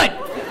so good.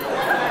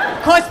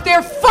 Because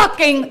they're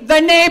fucking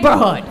the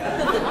neighborhood.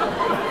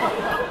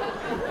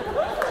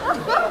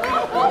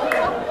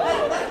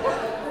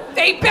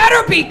 They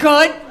better be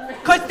good,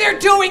 because they're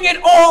doing it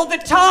all the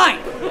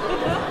time.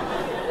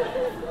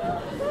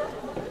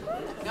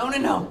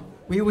 No.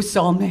 We were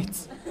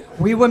soulmates.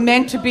 We were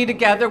meant to be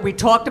together. We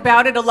talked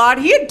about it a lot.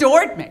 He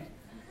adored me.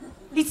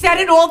 He said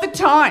it all the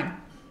time.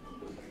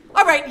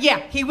 All right, yeah,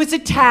 he was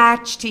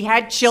attached. He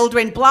had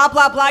children, blah,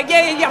 blah, blah.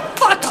 Yeah,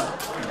 fuck him.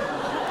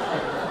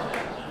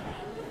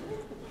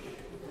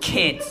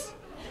 Kids.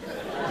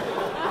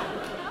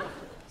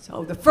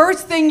 So the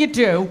first thing you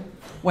do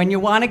when you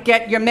want to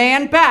get your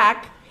man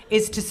back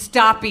is to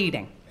stop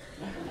eating.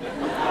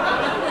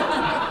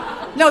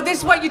 No, this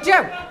is what you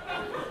do.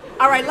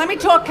 All right, let me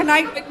talk.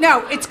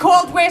 No, it's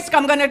called risk.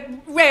 I'm going to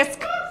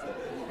risk.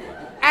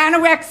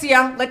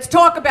 Anorexia. Let's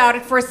talk about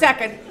it for a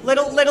second.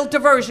 Little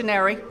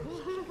diversionary.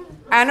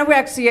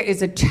 Anorexia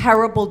is a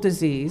terrible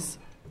disease.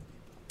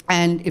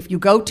 And if you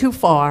go too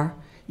far,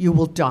 you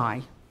will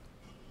die.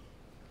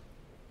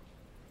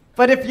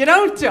 But if you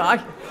don't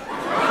die...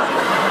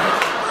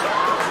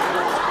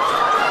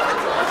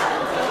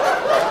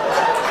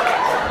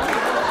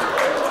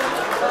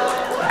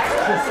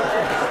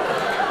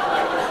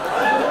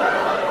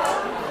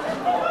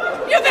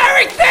 You're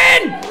very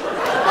thin!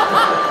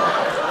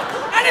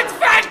 And it's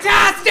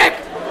fantastic!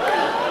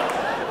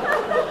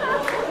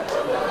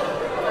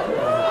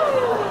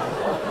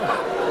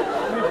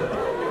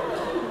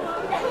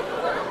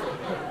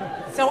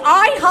 So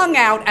I hung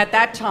out at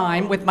that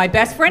time with my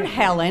best friend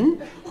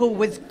Helen, who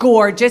was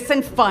gorgeous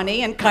and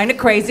funny and kind of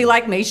crazy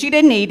like me. She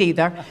didn't eat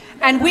either.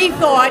 And we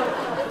thought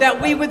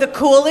that we were the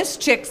coolest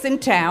chicks in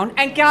town,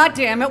 and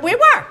goddamn it, we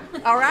were,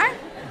 all right?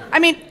 I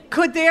mean,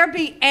 could there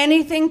be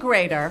anything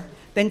greater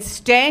than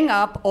staying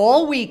up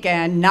all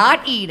weekend,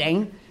 not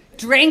eating,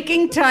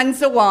 drinking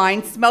tons of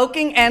wine,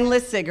 smoking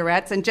endless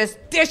cigarettes, and just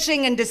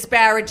dishing and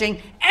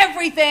disparaging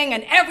everything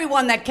and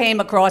everyone that came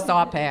across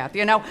our path,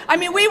 you know? I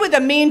mean, we were the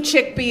mean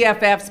chick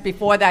BFFs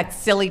before that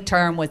silly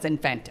term was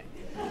invented.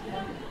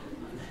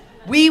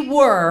 We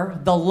were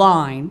the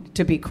line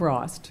to be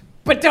crossed,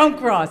 but don't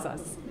cross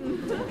us.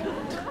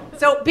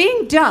 So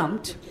being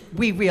dumped,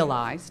 we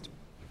realized,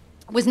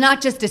 was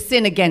not just a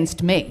sin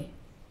against me.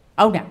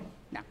 Oh, no.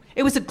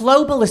 It was a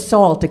global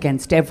assault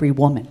against every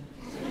woman.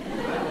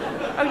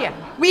 Oh, yeah.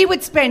 We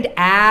would spend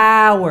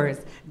hours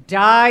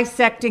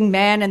dissecting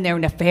men and their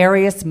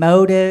nefarious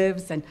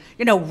motives and,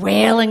 you know,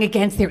 railing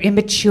against their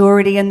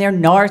immaturity and their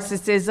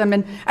narcissism.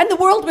 And the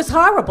world was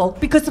horrible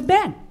because of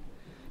men.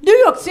 New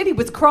York City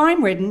was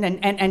crime-ridden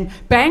and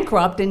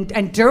bankrupt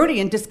and dirty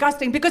and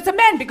disgusting because of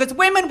men, because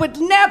women would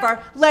never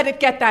let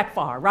it get that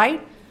far,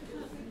 right?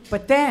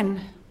 But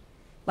then,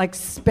 like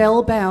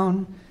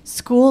spellbound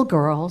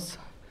schoolgirls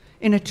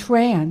in a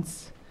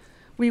trance,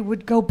 we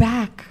would go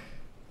back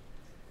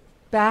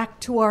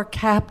to our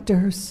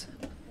captors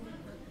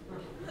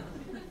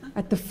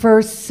at the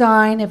first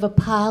sign of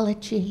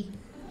apology.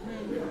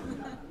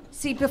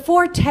 See,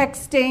 before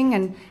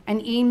texting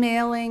and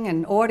emailing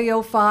and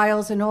audio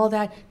files and all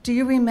that, do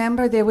you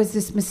remember there was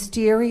this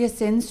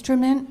mysterious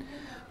instrument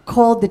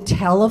called the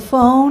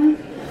telephone?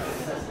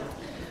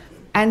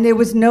 And there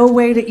was no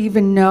way to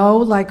even know,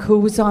 like, who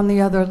was on the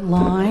other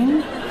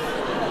line?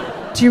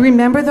 Do you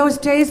remember those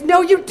days?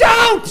 No, you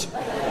don't!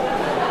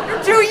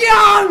 You're too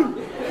young!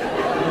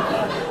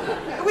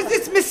 It was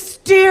this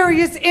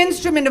mysterious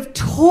instrument of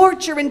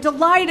torture and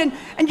delight, and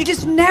you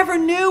just never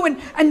knew,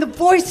 and the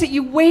voice that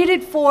you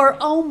waited for,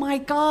 oh my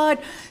God,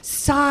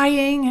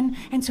 sighing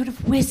and sort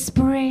of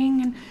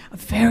whispering and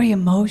very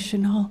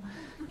emotional.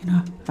 You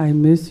know, I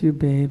miss you,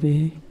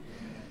 baby.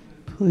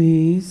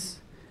 Please,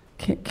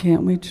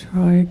 can't we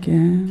try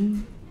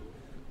again?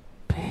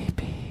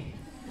 Baby.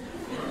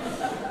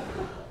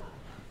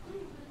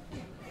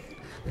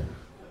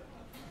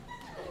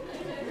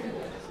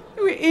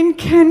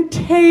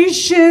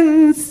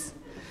 incantations.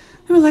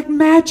 They were like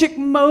magic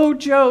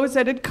mojos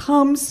that had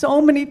come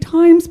so many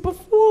times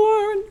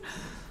before. And,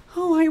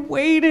 I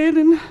waited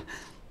and,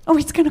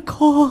 he's gonna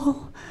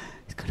call.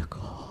 He's gonna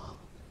call.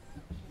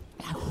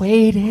 And I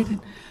waited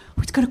and,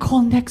 he's gonna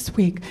call next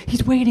week.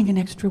 He's waiting an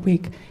extra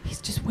week.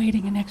 He's just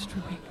waiting an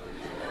extra week.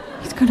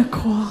 He's gonna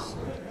call.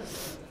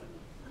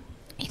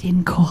 He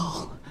didn't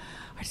call.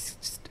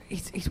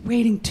 He's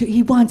waiting to,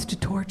 he wants to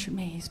torture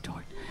me.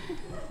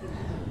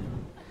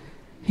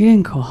 He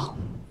didn't call.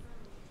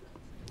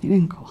 He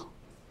didn't call.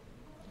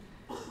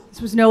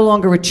 This was no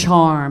longer a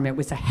charm, it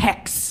was a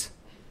hex.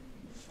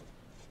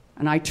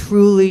 And I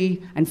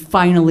truly and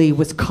finally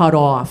was cut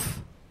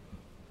off.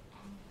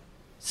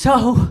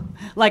 So,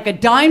 like a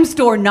dime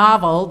store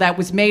novel that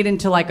was made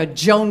into like a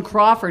Joan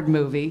Crawford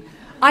movie,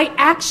 I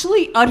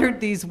actually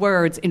uttered these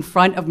words in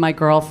front of my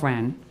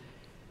girlfriend.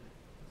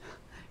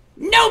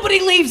 Nobody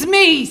leaves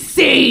me,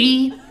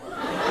 see?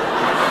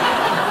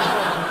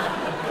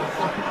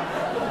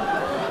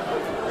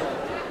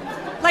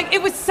 Like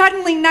it was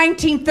suddenly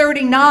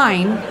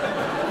 1939,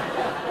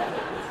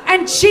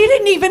 and she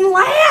didn't even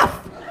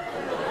laugh.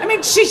 I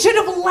mean, she should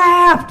have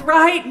laughed,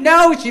 right?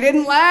 No, she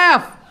didn't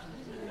laugh.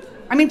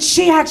 I mean,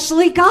 she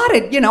actually got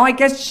it. I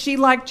guess she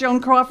liked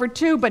Joan Crawford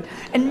too,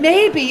 and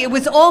maybe it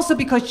was also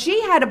because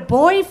she had a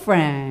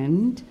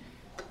boyfriend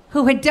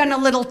who had done a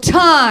little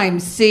time,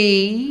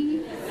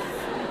 see?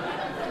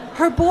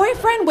 Her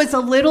boyfriend was a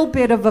little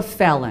bit of a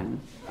felon,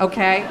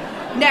 okay?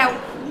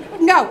 Now,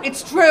 no,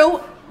 it's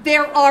true.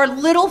 There are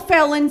little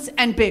felons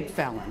and big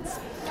felons.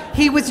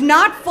 He was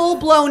not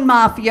full-blown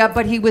mafia,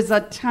 but he was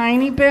a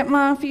tiny bit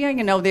mafia.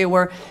 There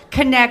were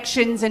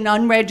connections and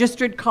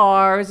unregistered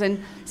cars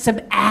and some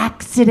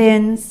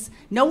accidents.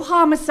 No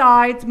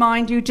homicides,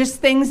 mind you,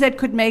 just things that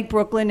could make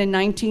Brooklyn in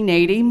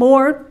 1980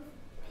 more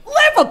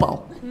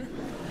livable.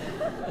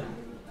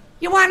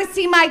 You want to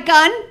see my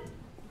gun?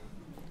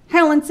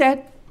 Helen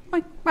said,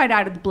 right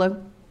out of the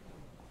blue.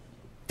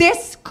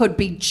 This could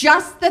be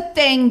just the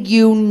thing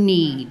you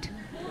need.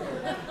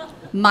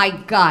 My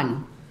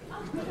gun.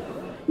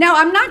 Now,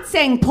 I'm not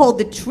saying pull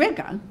the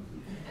trigger,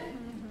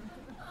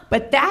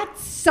 but that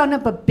son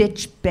of a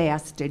bitch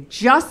bastard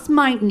just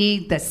might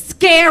need the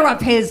scare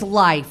of his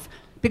life,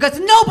 because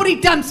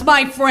nobody dumps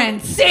my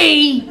friend,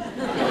 see?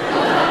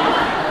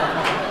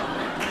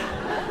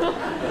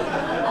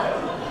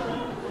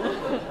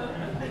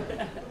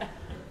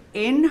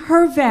 In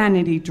her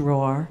vanity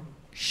drawer,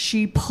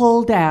 she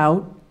pulled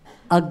out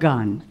a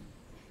gun.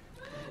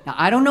 Now,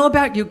 I don't know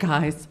about you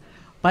guys,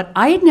 but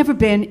I had never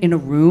been in a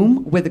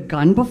room with a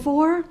gun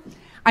before.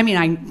 I mean,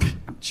 I'm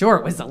sure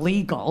it was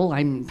illegal.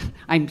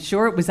 I'm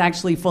sure it was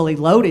actually fully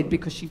loaded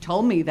because she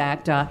told me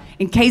that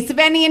in case of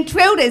any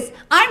intruders,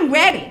 I'm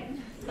ready.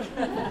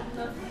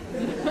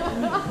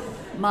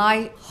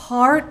 My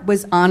heart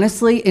was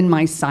honestly in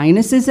my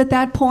sinuses at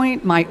that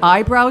point. My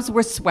eyebrows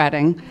were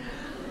sweating.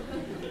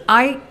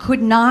 I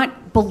could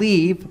not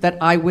believe that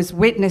I was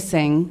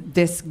witnessing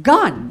this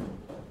gun.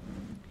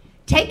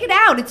 Take it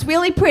out. It's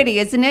really pretty,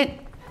 isn't it?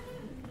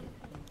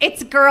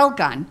 It's a girl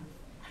gun.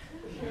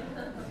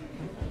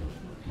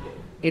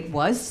 It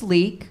was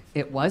sleek,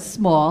 it was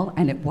small,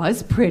 and it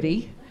was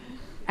pretty.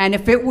 And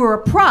if it were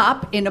a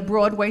prop in a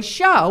Broadway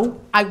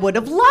show, I would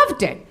have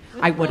loved it.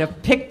 I would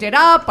have picked it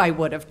up, I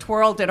would have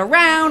twirled it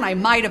around, I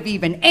might have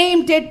even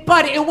aimed it,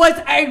 but it was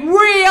a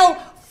real,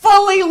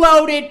 fully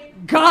loaded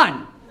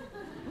gun.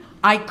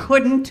 I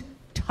couldn't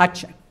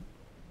touch it.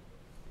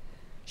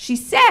 She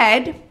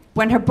said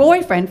when her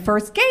boyfriend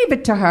first gave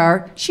it to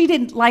her, she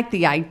didn't like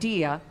the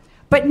idea.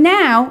 But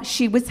now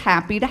she was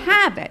happy to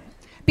have it.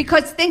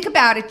 Because think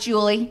about it,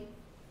 Julie.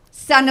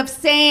 Son of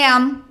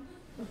Sam.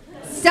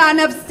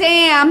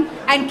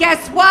 And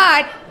guess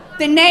what?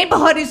 The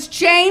neighborhood is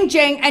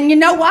changing. And you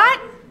know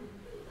what?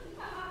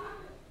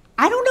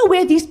 I don't know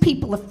where these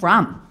people are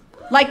from.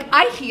 Like,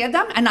 I hear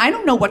them and I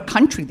don't know what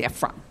country they're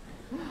from.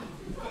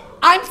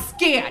 I'm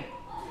scared.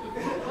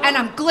 And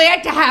I'm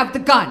glad to have the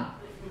gun.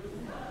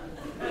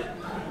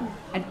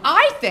 And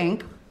I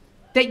think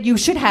that you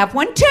should have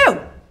one too.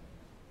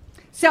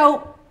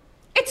 So,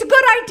 it's a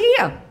good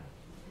idea.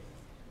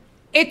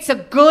 It's a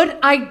good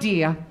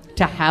idea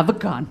to have a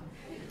gun.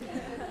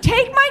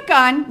 Take my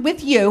gun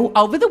with you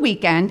over the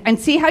weekend and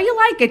see how you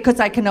like it, because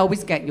I can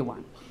always get you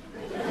one.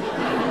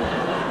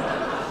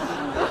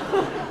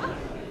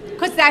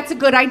 Because that's a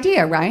good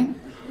idea, right?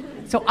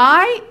 So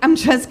I am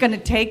just going to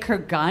take her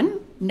gun.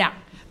 No,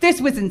 this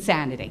was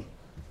insanity.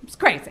 It's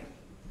crazy.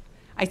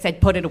 I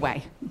said, put it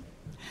away.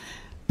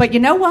 But you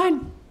know what?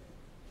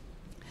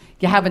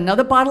 You have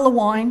another bottle of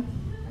wine,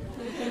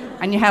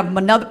 and you have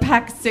another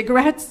pack of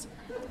cigarettes,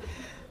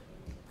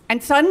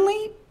 and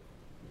suddenly,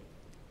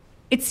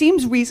 it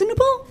seems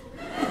reasonable.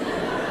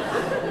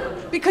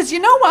 Because you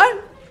know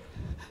what?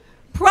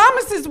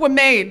 Promises were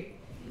made.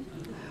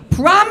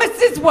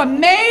 Promises were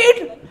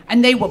made,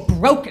 and they were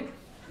broken.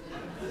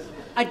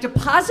 A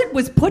deposit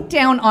was put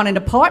down on an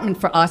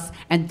apartment for us,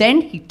 and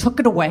then he took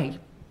it away.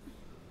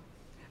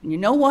 And you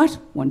know what?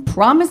 When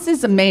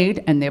promises are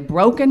made and they're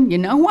broken, you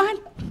know what?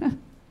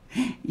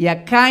 You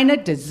kinda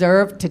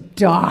deserve to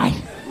die.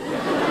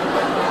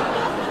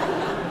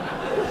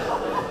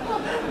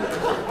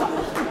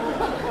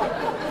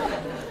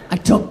 I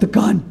took the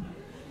gun.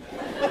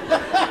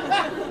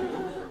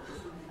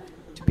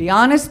 To be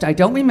honest, I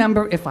don't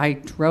remember if I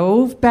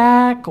drove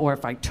back or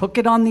if I took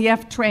it on the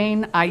F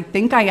train. I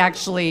think I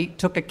actually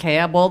took a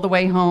cab all the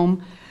way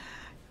home.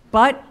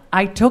 But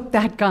I took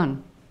that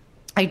gun.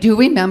 I do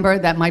remember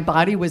that my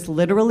body was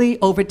literally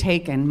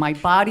overtaken, my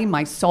body,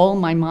 my soul,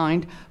 my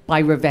mind, by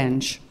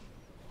revenge.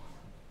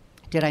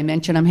 Did I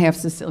mention I'm half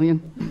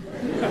Sicilian?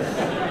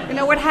 You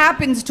know what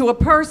happens to a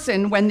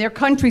person when their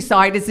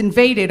countryside is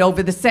invaded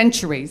over the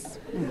centuries?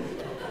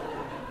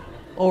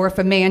 Or if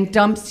a man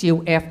dumps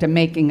you after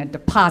making a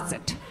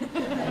deposit.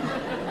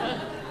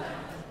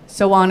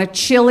 So on a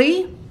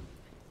chilly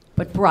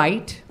but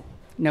bright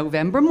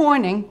November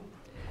morning,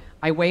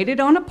 I waited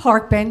on a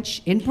park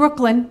bench in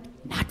Brooklyn,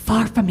 not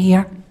far from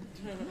here,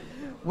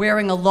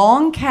 wearing a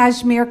long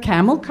cashmere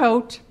camel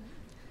coat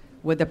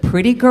with a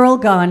pretty girl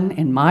gun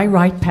in my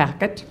right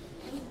pocket.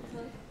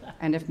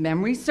 And if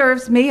memory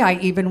serves me, I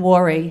even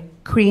wore a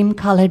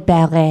cream-colored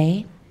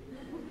beret.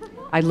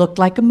 I looked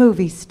like a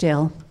movie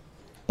still.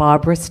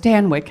 Barbara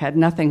Stanwyck had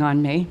nothing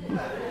on me.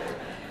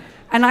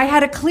 And I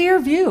had a clear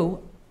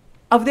view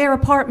of their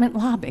apartment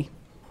lobby.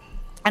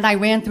 And I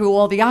ran through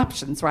all the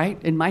options,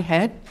 right, in my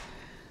head.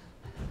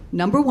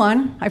 Number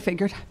one, I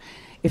figured,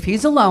 if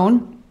he's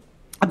alone,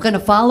 I'm going to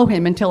follow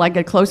him until I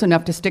get close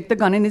enough to stick the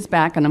gun in his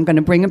back, and I'm going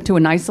to bring him to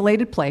an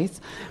isolated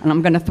place, and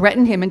I'm going to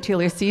threaten him until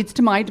he accedes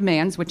to my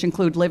demands, which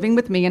include living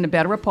with me in a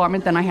better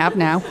apartment than I have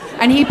now,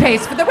 and he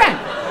pays for the rent.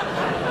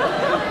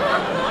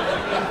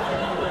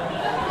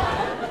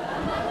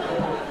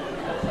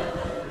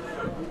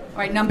 All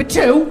right, number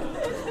two,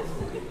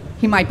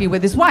 he might be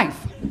with his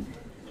wife.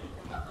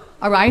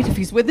 All right, if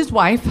he's with his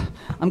wife,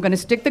 I'm going to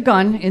stick the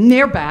gun in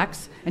their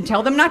backs and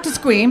tell them not to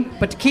scream,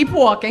 but to keep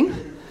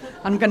walking.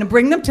 I'm going to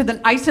bring them to the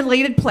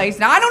isolated place.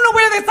 Now, I don't know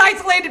where this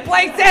isolated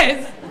place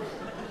is,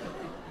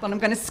 but I'm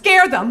going to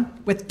scare them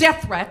with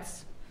death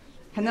threats,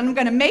 and then I'm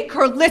going to make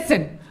her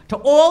listen to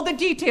all the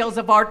details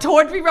of our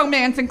tawdry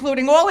romance,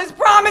 including all his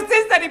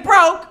promises that he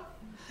broke.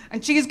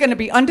 And she's going to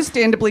be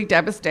understandably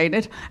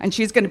devastated, and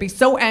she's going to be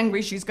so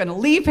angry she's going to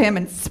leave him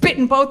and spit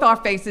in both our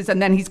faces, and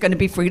then he's going to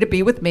be free to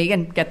be with me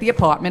and get the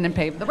apartment and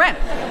pay for the rent.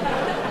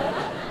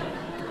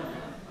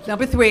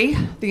 Number three,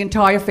 the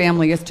entire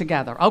family is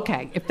together.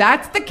 Okay, if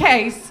that's the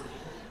case,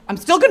 I'm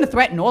still going to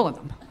threaten all of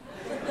them.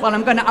 But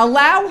I'm going to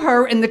allow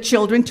her and the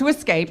children to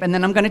escape, and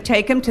then I'm going to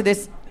take him to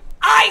this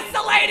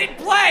isolated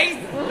place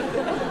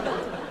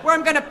where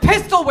I'm going to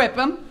pistol whip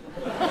him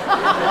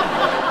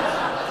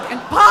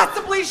and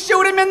possibly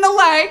shoot him in the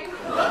leg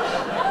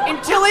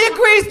until he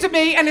agrees to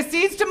me and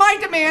accedes to my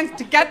demands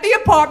to get the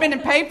apartment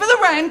and pay for the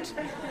rent.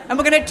 And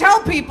we're going to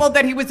tell people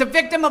that he was a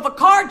victim of a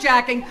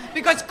carjacking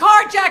because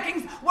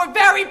carjackings were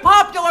very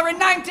popular in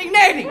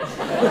 1980.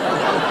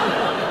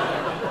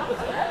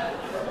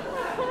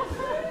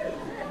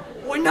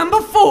 Or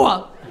number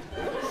four,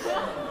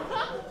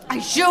 I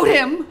shoot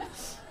him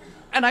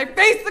and I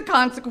face the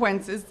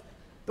consequences.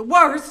 The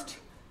worst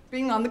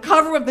being on the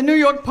cover of the New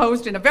York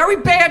Post in a very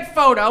bad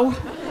photo,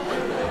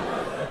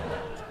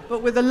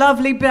 but with a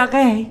lovely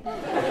beret.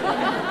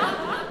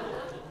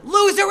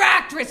 Loser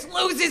actress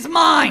loses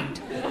mind.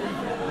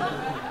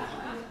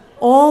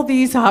 All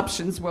these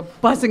options were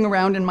buzzing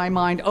around in my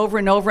mind over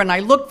and over, and I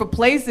looked for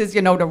places,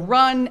 to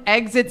run,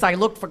 exits. I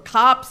looked for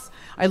cops.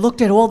 I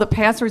looked at all the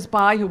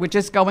passersby who were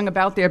just going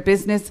about their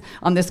business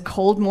on this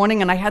cold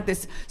morning, and I had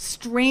this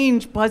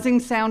strange buzzing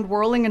sound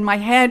whirling in my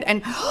head,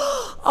 and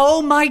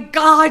oh my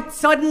God,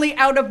 suddenly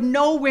out of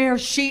nowhere,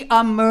 she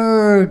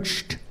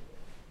emerged.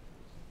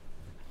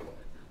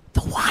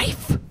 The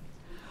wife,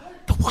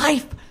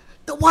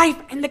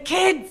 and the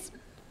kids.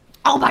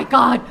 Oh my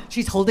God,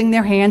 she's holding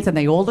their hands and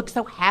they all look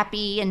so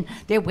happy and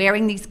they're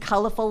wearing these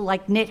colorful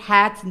knit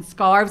hats and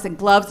scarves and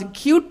gloves and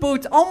cute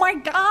boots. Oh my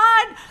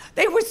God,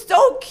 they were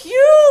so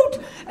cute.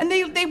 And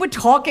they were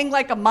talking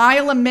like a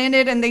mile a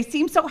minute and they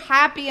seemed so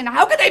happy. And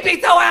how could they be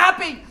so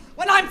happy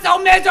when I'm so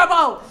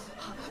miserable?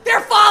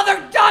 Their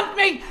father dumped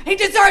me. He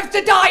deserves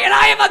to die and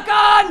I have a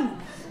gun.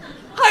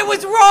 I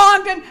was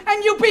wronged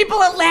and you people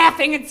are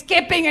laughing and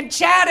skipping and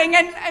chatting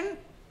and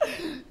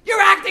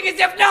you're acting as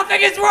if nothing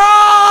is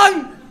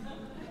wrong.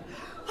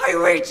 I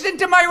reached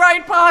into my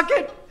right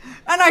pocket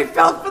and I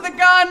felt for the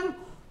gun.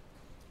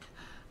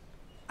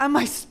 And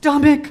my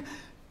stomach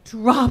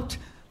dropped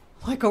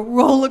like a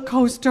roller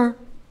coaster.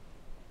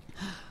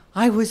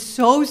 I was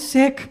so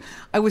sick.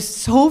 I was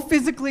so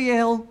physically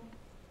ill.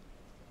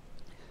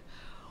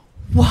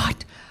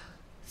 What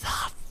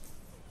the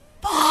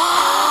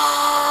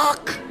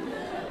fuck?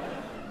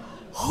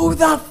 Who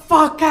the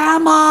fuck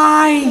am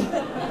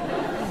I?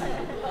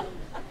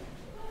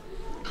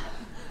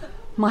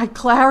 My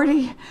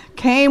clarity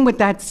came with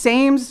that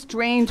same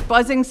strange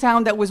buzzing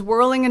sound that was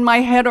whirling in my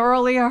head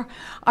earlier.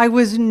 I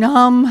was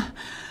numb,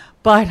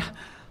 but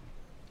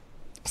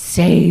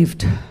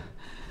saved.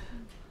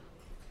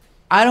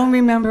 I don't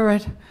remember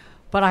it,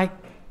 but I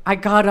I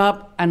got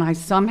up and I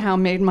somehow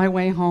made my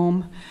way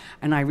home,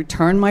 and I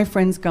returned my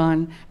friend's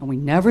gun, and we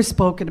never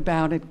spoke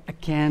about it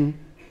again.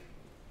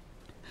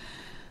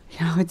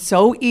 You know, it's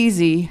so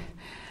easy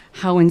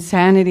how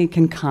insanity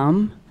can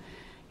come,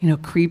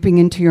 creeping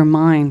into your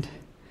mind,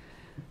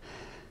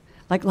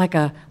 like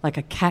a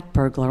cat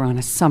burglar on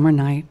a summer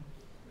night.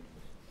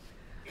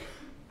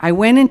 I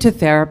went into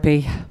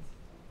therapy,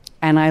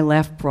 and I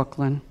left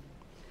Brooklyn.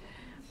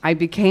 I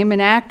became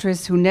an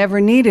actress who never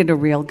needed a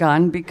real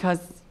gun because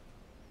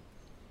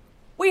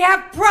we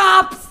have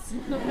props!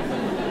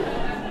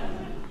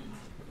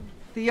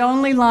 The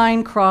only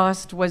line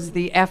crossed was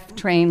the F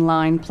train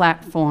line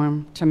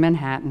platform to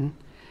Manhattan,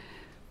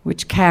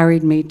 which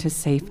carried me to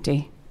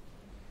safety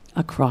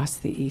across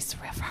the East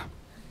River.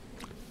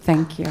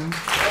 Thank you.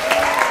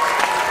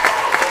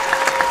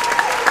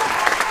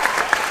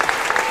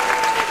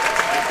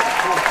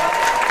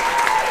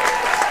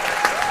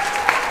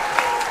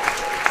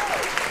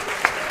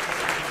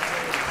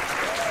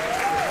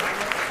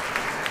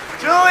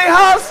 Julie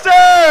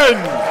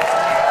Halston!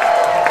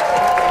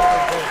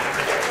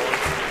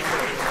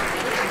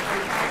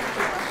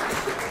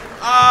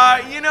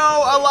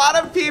 A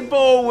lot of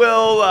people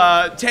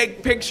will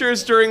take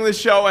pictures during the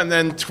show and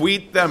then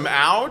tweet them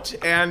out.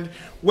 And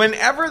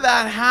whenever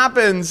that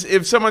happens,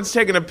 if someone's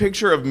taken a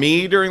picture of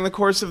me during the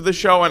course of the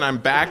show and I'm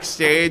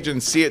backstage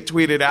and see it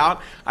tweeted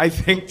out, I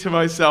think to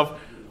myself,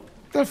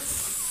 what the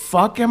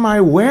fuck am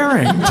I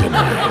wearing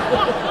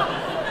tonight?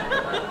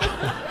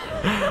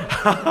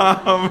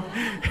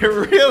 It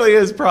really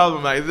is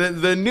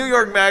problematic. The New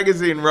York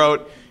Magazine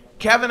wrote,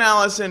 Kevin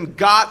Allison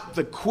got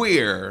the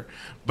queer,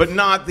 but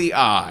not the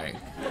I.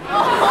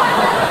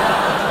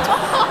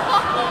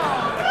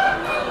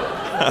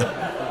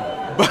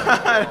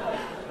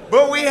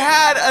 But we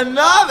had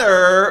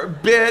another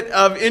bit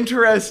of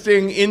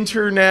interesting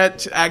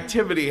internet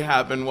activity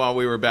happen while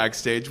we were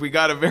backstage. We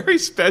got a very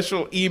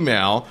special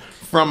email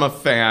from a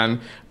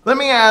fan. Let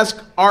me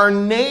ask, are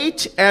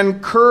Nate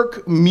and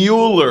Kirk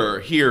Mueller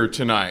here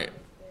tonight?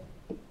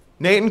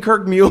 Nate and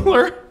Kirk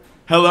Mueller?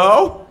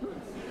 Hello?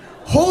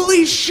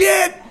 Holy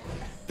shit!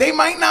 They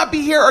might not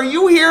be here. Are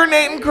you here,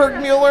 Nate and Kirk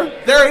Mueller?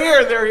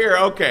 They're here.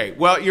 Okay.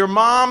 Well, your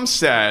mom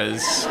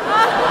says...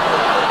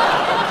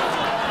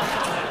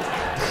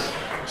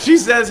 She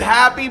says,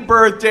 happy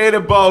birthday to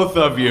both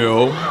of you.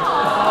 Oh,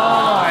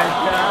 my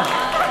God.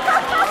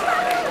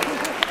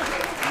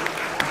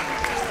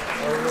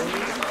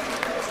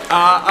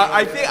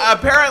 I think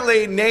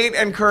apparently Nate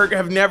and Kirk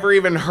have never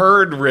even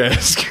heard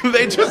Risk.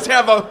 They just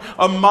have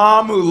a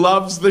mom who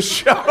loves the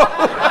show.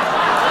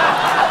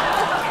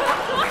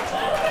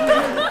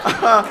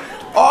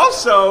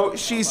 Also,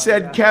 she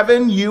said,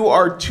 Kevin, you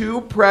are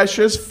too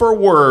precious for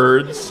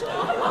words,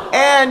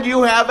 and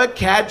you have a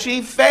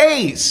catchy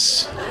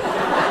face.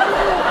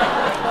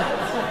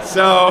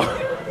 So,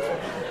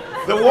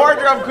 the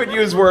wardrobe could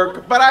use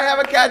work, but I have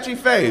a catchy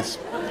face.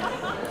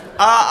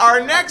 Our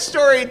next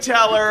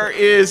storyteller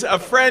is a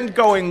friend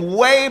going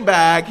way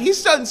back.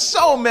 He's done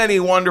so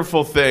many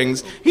wonderful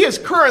things. He is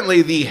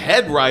currently the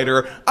head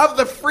writer of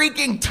the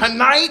freaking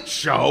Tonight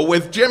Show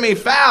with Jimmy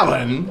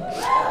Fallon.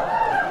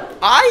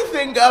 I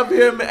think of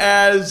him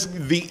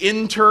as the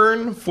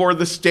intern for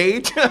the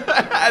state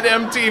at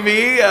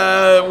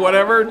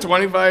MTV,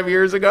 25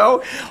 years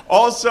ago.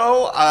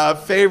 Also, a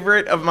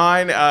favorite of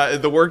mine,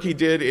 the work he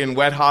did in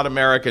Wet Hot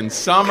American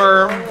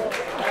Summer.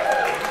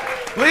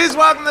 Please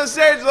welcome to the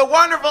stage the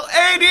wonderful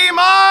A.D.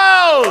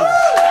 Miles!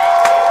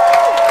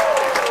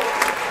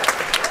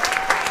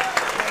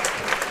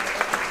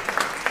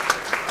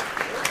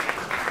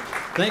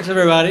 Thanks,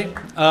 everybody.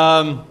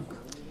 I'm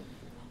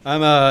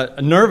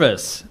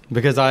nervous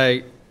because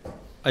I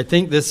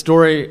think this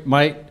story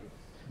might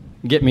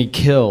get me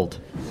killed.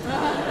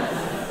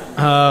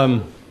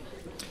 I'm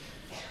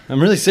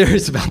really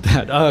serious about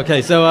that.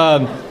 Okay, so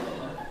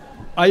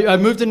I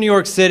moved to New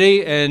York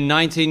City in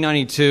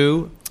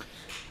 1992.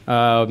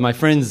 My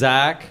friend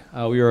Zach,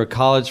 we were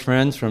college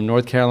friends from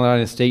North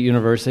Carolina State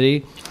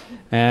University.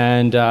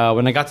 And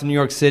when I got to New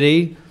York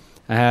City,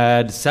 I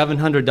had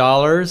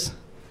 $700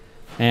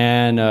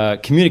 and a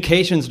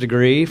communications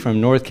degree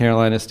from North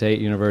Carolina State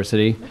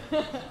University.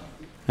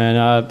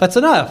 And that's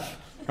enough,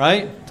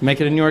 right, to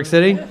make it in New York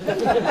City?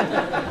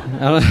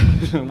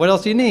 What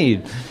else do you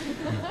need?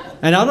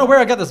 And I don't know where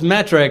I got this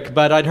metric,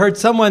 but I'd heard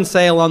someone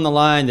say along the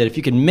line that if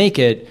you can make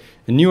it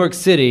in New York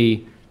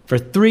City for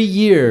 3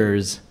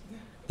 years,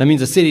 that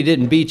means the city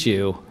didn't beat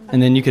you,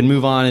 and then you can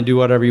move on and do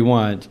whatever you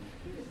want.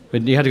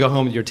 But you had to go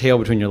home with your tail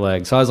between your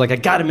legs. So I was like, I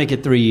got to make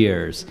it 3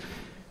 years.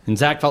 And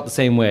Zach felt the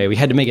same way. We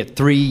had to make it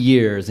 3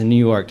 years in New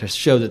York to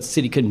show that the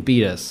city couldn't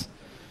beat us.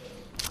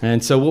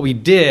 And so what we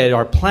did,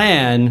 our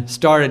plan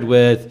started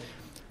with,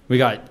 we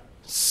got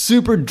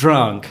super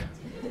drunk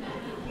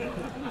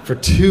for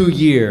 2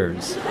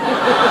 years.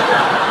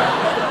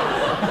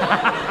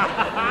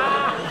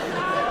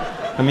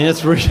 I mean,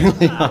 it's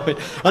really, I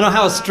don't know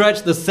how to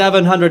stretch the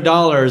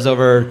 $700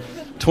 over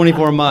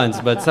 24 months,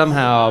 but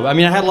somehow, I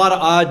mean, I had a lot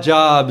of odd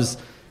jobs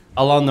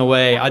along the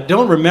way. I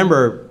don't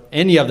remember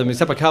any of them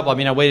except a couple. I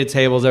mean, I waited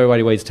tables.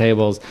 Everybody waits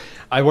tables.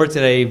 I worked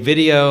at a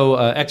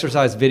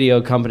exercise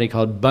video company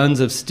called Buns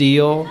of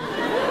Steel.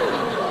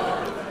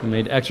 We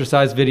made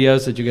exercise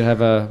videos so that you could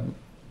have a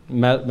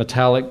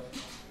metallic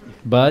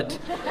butt.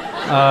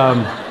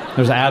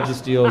 There's abs of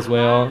steel as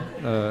well.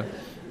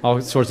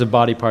 All sorts of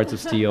body parts of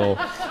steel.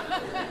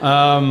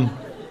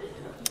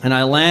 And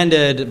I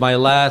landed, my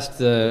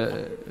last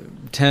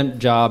temp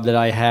job that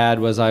I had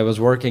was I was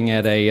working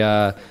at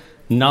a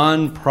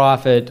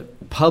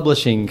non-profit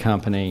publishing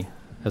company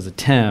as a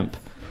temp.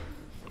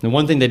 The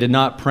one thing they did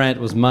not print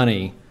was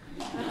money.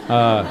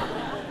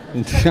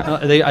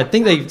 I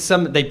think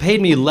they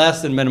paid me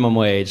less than minimum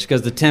wage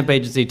because the temp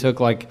agency took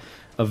like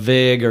a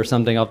vig or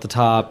something off the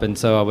top, and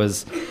so I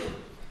was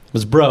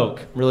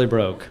broke, really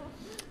broke.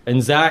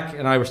 And Zach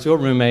and I were still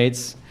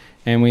roommates,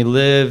 and we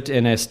lived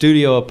in a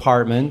studio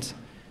apartment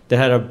that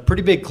had a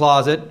pretty big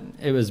closet.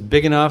 It was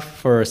big enough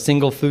for a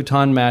single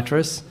futon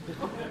mattress,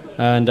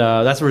 and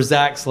that's where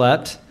Zach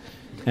slept,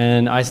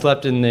 and I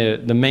slept in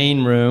the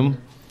main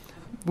room.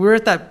 We were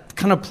at that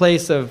kind of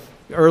place of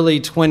early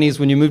 20s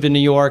when you move to New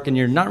York and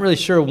you're not really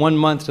sure 1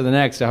 month to the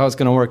next how it's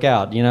going to work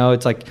out. You know,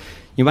 it's like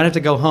you might have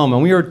to go home.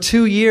 And we were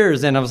 2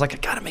 years in. I was like, I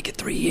got to make it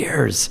 3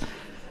 years.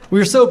 We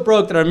were so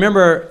broke that I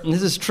remember, and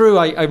this is true,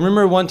 I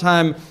remember one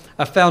time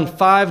I found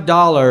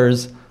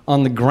 $5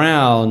 on the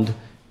ground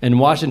in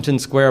Washington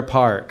Square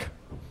Park.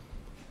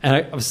 And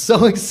I was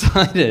so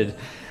excited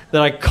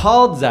that I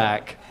called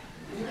Zach.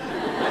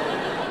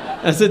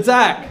 I said,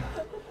 Zach,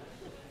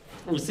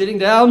 are you sitting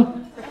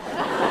down?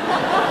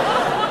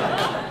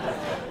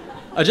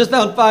 I just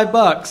found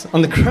 $5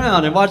 on the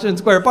ground in Washington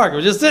Square Park. It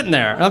was just sitting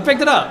there, and I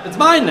picked it up. It's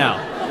mine now.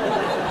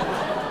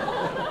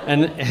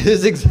 And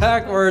his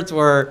exact words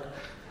were,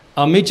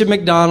 I'll meet you at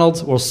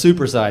McDonald's, we'll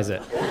supersize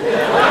it.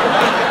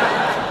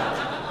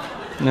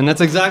 And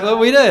that's exactly what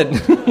we did.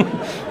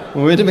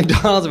 We went to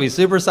McDonald's, and we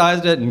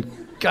supersized it, and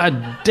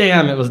god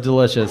damn, it was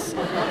delicious.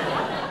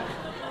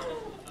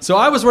 So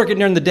I was working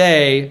during the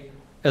day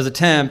as a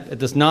temp at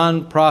this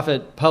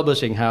non-profit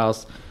publishing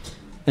house,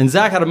 and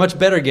Zach had a much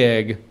better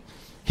gig.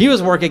 He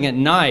was working at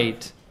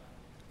night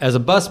as a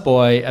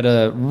busboy at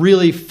a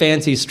really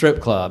fancy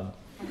strip club.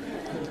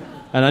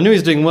 And I knew he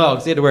was doing well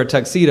because he had to wear a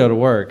tuxedo to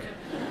work.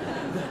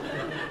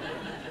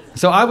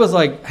 So I was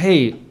like,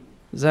 hey,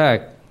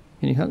 Zach,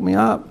 can you hook me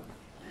up?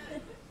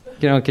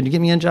 You know, can you get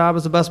me a job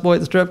as a busboy at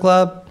the strip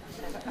club?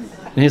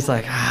 And he's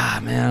like,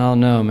 man, I don't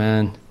know,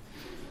 man.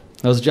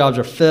 Those jobs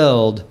are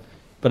filled,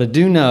 but I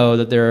do know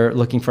that they're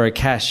looking for a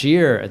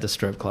cashier at the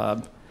strip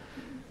club.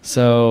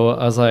 So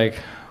I was like,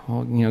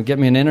 well, you know, get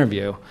me an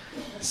interview.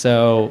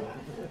 So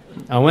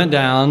I went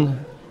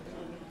down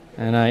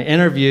and I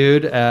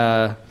interviewed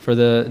for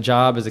the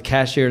job as a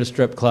cashier at a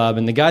strip club.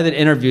 And the guy that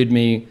interviewed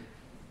me,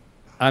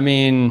 I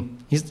mean,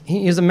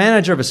 he's a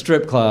manager of a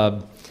strip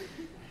club.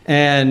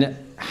 And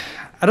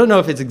I don't know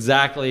if it's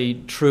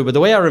exactly true, but the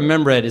way I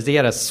remember it is he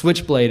had a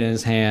switchblade in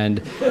his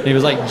hand. And he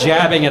was like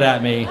jabbing it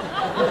at me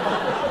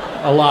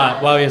a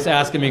lot while he was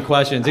asking me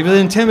questions. He was an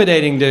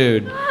intimidating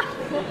dude.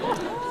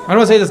 I don't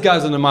want to say this guy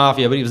was in the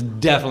mafia, but he was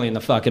definitely in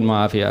the fucking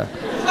mafia.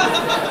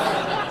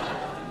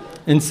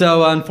 And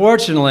so,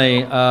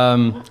 unfortunately,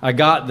 I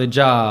got the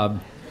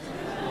job.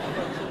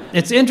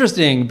 It's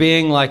interesting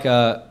being like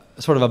a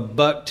sort of a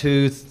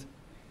buck-toothed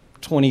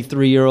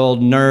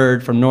 23-year-old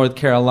nerd from North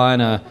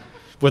Carolina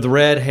with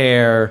red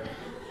hair.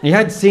 You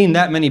hadn't seen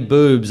that many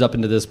boobs up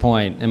until this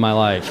point in my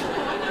life.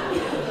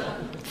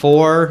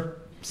 4,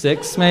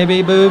 6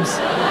 maybe boobs.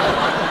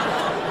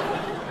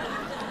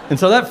 And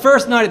so that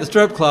first night at the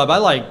strip club, I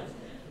like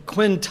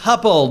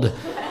quintupled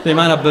the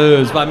amount of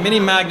boobs by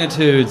many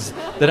magnitudes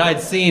that I'd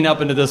seen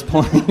up until this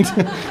point.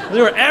 They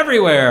were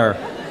everywhere.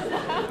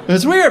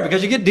 It's weird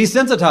because you get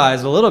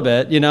desensitized a little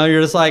bit. You know,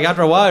 you're just like,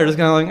 after a while, you're just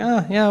kind of like,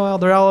 oh, yeah, well,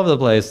 they're all over the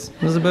place.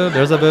 There's a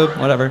boob,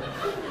 whatever.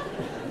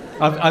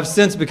 I've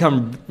since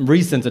become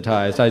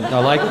resensitized. I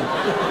like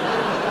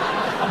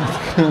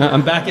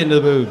I'm back into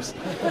the boobs.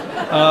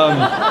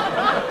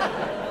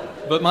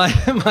 But my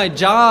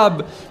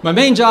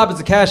main job as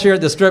a cashier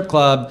at the strip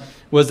club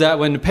was that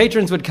when the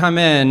patrons would come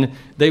in,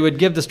 they would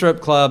give the strip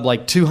club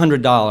like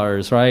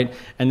 $200, right?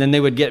 And then they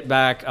would get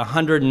back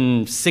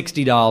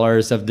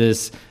 $160 of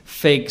this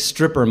fake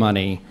stripper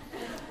money.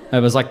 It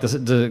was like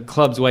the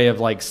club's way of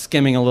like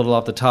skimming a little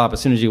off the top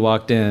as soon as you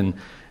walked in.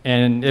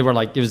 And it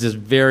was this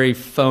very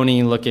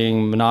phony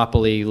looking,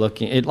 Monopoly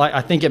looking.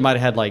 I think it might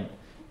have had like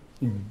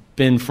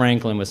Ben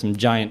Franklin with some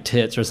giant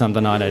tits or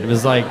something on it. It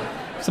was like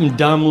some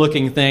dumb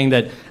looking thing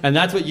and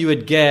that's what you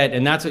would get,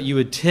 and that's what you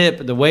would tip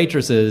the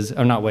waitresses,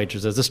 or not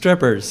waitresses, the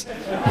strippers.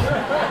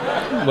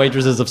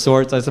 Waitresses of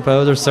sorts, I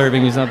suppose, or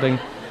serving you something.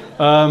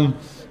 But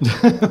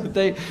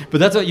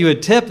that's what you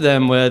would tip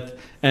them with,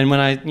 and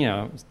when I,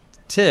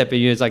 tip,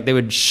 it's like they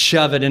would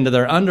shove it into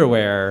their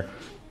underwear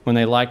when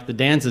they liked the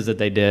dances that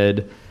they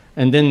did.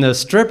 And then the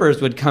strippers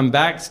would come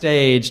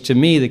backstage to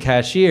me, the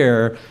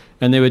cashier,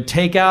 and they would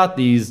take out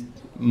these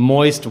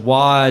moist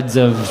wads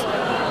of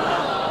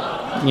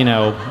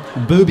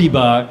booby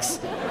bucks,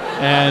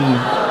 and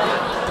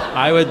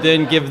I would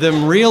then give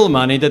them real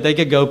money that they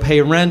could go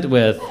pay rent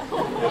with.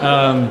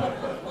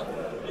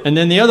 And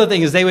then the other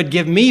thing is they would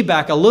give me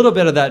back a little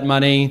bit of that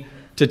money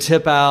to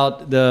tip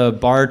out the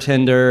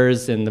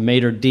bartenders and the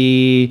maitre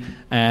d'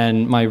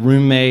 and my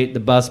roommate, the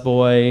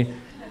busboy.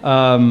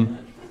 And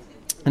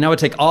I would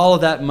take all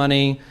of that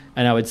money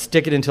and I would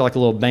stick it into like a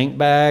little bank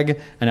bag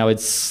and I would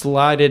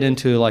slide it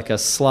into like a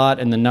slot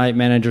in the night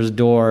manager's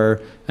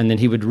door and then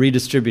he would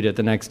redistribute it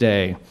the next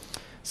day.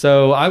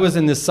 So I was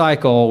in this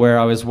cycle where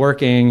I was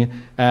working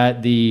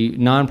at the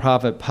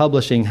nonprofit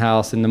publishing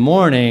house in the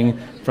morning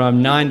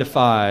from 9 to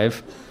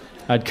 5.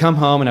 I'd come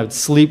home and I would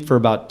sleep for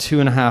about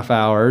 2.5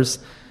 hours.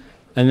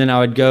 And then I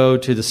would go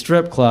to the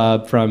strip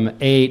club from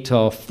 8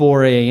 till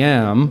 4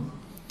 a.m.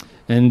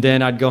 And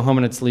then I'd go home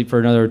and I'd sleep for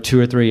another 2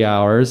 or 3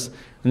 hours.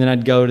 And then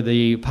I'd go to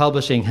the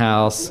publishing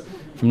house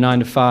from 9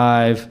 to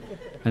 5.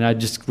 And I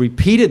just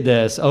repeated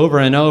this over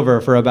and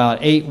over for about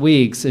 8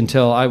 weeks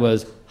until I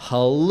was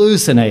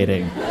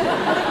hallucinating.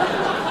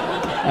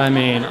 I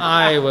mean,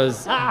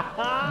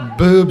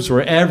 boobs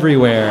were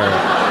everywhere.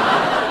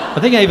 I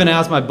think I even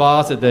asked my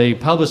boss at the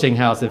publishing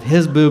house if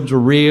his boobs were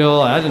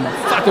real. I didn't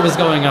fuck what was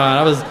going on.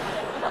 I was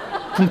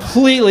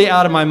completely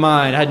out of my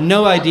mind. I had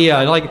no idea.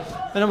 And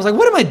I was like,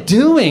 what am I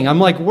doing? I'm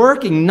like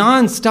working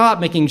nonstop,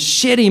 making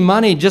shitty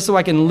money just so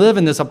I can live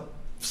in this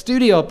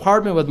studio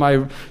apartment with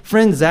my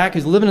friend Zach,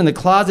 who's living in the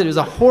closet. It was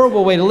a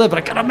horrible way to live, but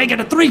I gotta make it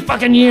to 3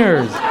 fucking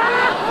years.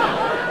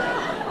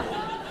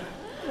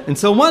 And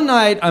so one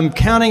night, I'm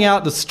counting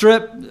out the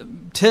strip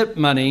tip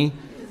money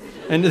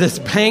into this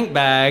bank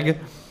bag,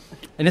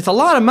 and it's a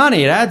lot of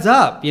money. It adds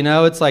up, you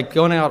know. It's like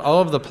going out all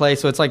over the place,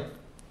 so it's like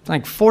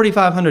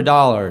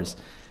 $4,500.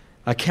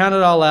 I count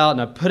it all out, and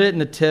I put it in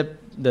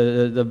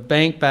the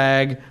bank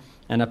bag,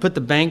 and I put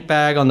the bank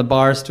bag on the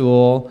bar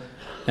stool,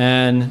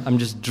 and I'm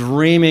just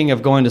dreaming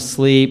of going to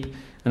sleep,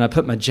 and I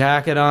put my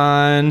jacket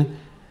on,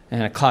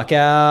 and I clock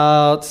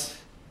out,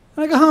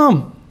 and I go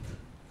home.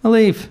 I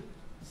leave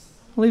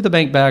the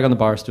bank bag on the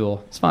bar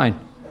stool. It's fine.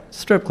 It's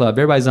a strip club.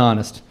 Everybody's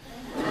honest.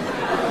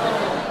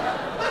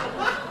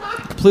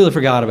 Completely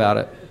forgot about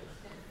it.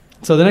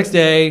 So the next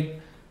day,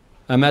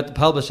 I'm at the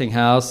publishing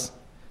house,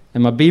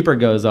 and my beeper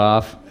goes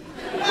off.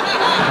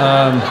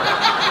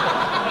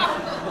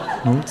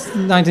 It's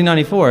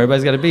 1994.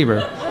 Everybody's got a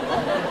beeper.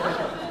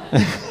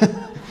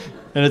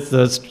 And it's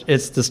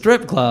the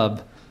strip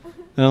club.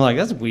 And I'm like,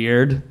 that's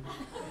weird.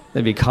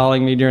 They'd be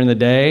calling me during the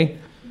day.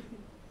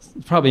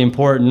 It's probably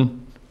important.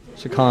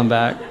 Should call him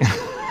back.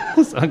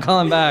 So I call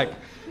him back.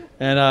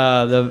 And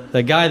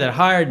the guy that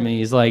hired me,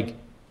 he's like,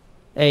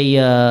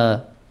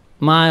 hey,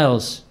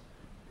 Miles,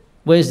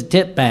 where's the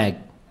tip bag?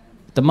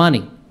 The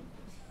money.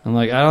 I'm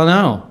like, I don't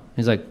know.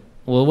 He's like,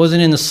 well, it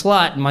wasn't in the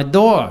slot in my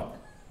door.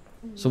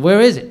 So where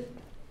is it?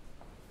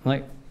 I'm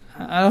like,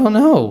 I don't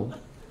know.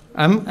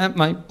 I'm at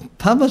my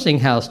publishing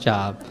house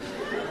job.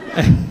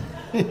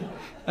 I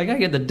gotta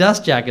get the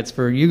dust jackets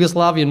for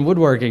Yugoslavian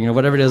woodworking or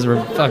whatever it is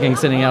we're fucking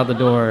sitting out the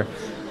door.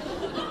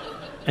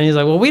 And he's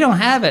like, well, we don't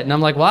have it. And I'm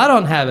like, well, I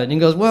don't have it. And he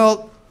goes,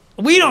 well,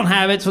 we don't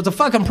have it, so it's a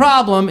fucking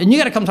problem, and you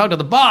gotta come talk to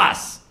the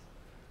boss.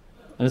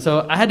 And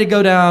so I had to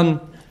go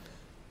down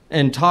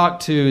and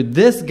talk to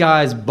this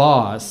guy's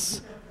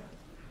boss.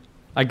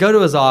 I go to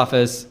his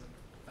office.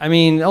 I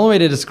mean, the only way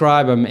to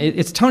describe him,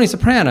 it's Tony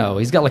Soprano.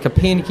 He's got like a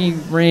pinky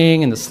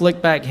ring and the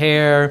slick back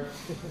hair.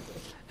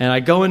 And I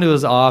go into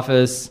his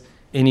office,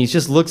 and he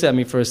just looks at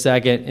me for a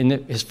second, and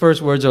his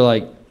first words are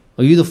like,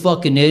 are you the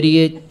fucking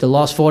idiot that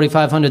lost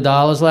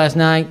 $4,500 last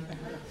night?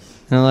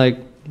 And I'm like,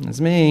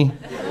 that's me.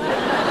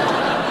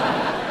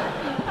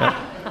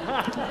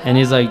 And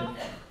he's like,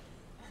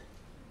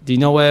 do you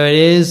know where it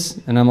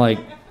is? And I'm like,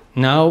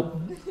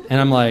 no.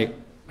 And I'm like,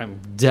 I'm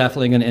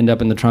definitely going to end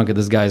up in the trunk of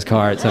this guy's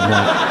car at some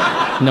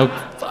point. No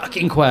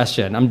fucking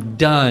question. I'm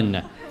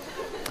done.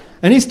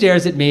 And he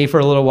stares at me for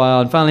a little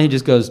while, and finally he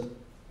just goes,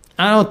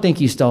 I don't think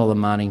you stole the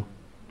money,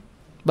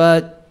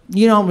 but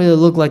you don't really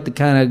look like the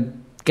kind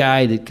of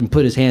guy that can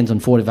put his hands on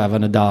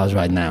 $4,500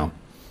 right now.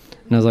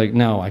 And I was like,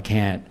 no, I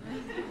can't.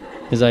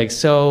 He's like,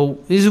 so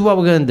this is what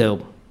we're going to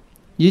do.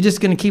 You're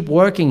just going to keep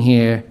working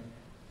here,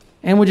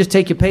 and we'll just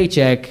take your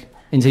paycheck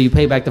until you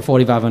pay back the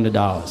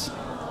 $4,500.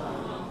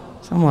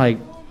 So I'm like,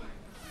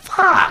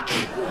 fuck.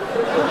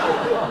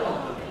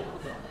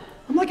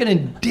 I'm like an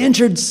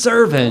indentured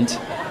servant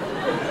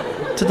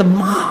to the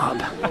mob.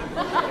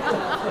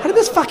 How did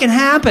this fucking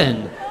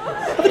happen?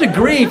 I have a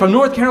degree from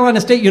North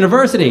Carolina State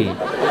University.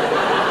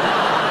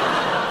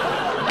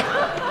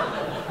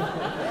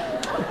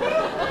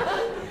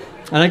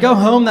 And I go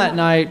home that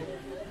night,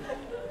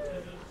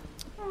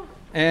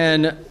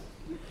 and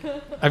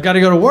I've got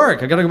to go to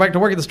work. I've got to go back to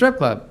work at the strip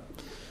club.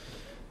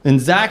 And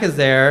Zach is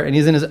there, and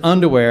he's in his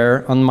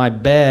underwear on my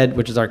bed,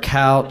 which is our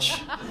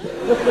couch.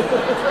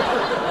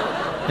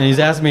 And he's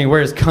asking me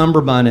where his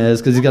cummerbund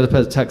is, because he's got to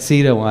put a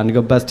tuxedo on to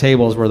go bust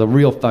tables where the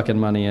real fucking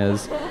money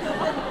is.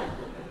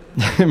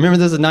 Remember,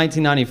 this is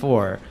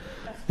 1994.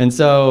 And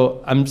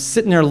so I'm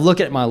sitting there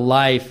looking at my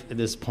life at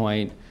this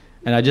point,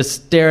 and I just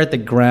stare at the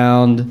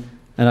ground,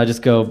 and I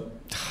just go,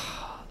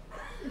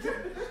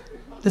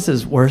 this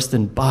is worse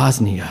than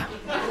Bosnia.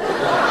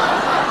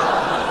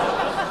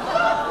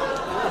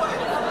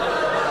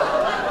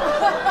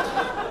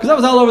 Because that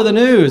was all over the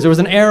news. There was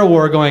an air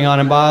war going on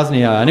in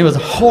Bosnia, and it was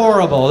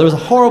horrible. There was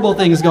horrible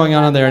things going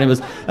on in there, and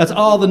that's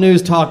all the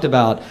news talked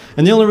about.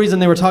 And the only reason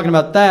they were talking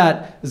about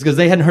that is because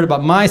they hadn't heard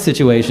about my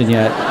situation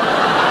yet,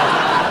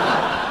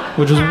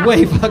 which was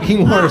way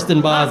fucking worse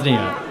than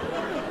Bosnia.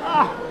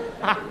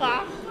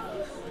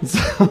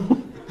 So,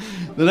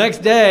 the next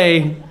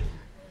day,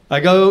 I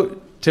go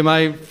to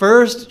my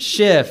first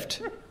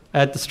shift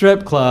at the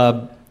strip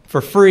club for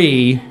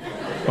free.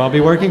 I'll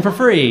be working for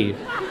free.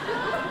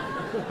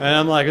 And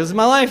I'm like, this is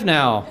my life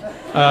now.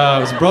 I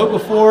was broke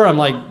before. I'm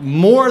like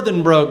more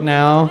than broke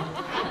now.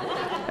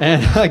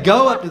 And I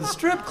go up to the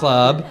strip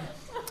club,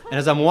 and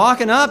as I'm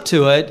walking up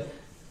to it,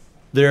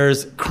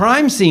 there's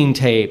crime scene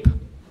tape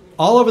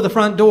all over the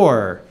front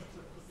door.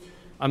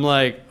 I'm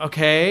like,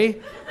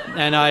 okay.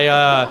 And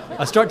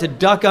I start to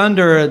duck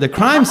under the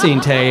crime scene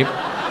tape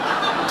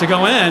to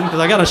go in, because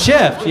I got a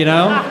shift, you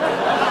know?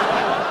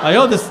 I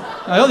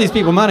owe these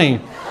people money.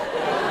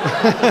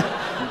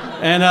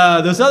 And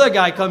this other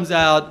guy comes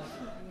out,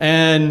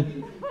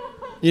 and,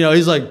 you know,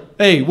 he's like,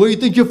 hey, where do you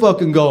think you're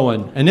fucking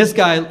going? And this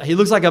guy, he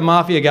looks like a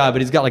mafia guy,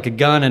 but he's got like a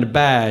gun and a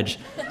badge.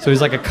 So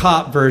he's like a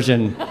cop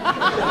version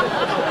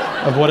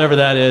of whatever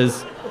that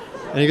is.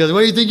 And he goes,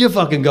 where do you think you're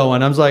fucking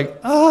going? I was like,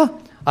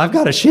 I've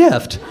got a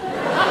shift.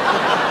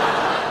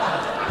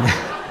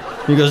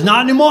 He goes,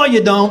 not anymore,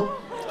 you don't.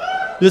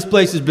 This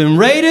place has been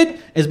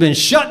raided, it's been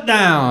shut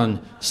down.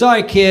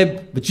 Sorry,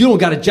 kid, but you don't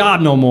got a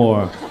job no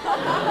more.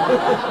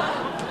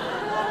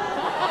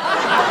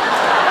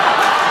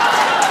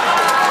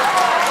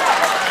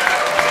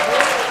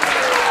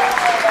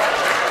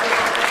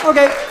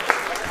 Okay.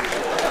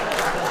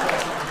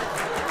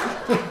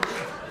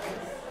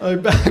 I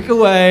back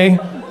away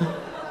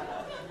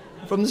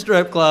from the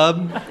strip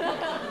club,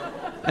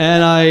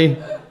 and I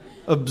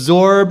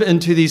absorb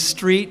into the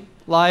street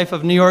life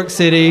of New York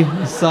City,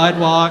 the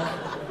sidewalk,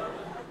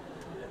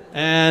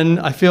 and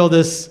I feel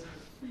this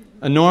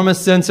enormous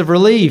sense of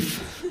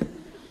relief.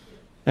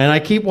 And I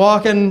keep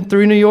walking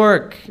through New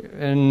York,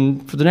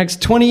 and for the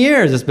next 20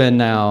 years it's been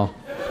now.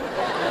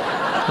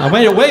 I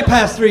made it way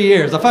past 3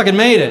 years. I fucking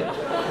made it.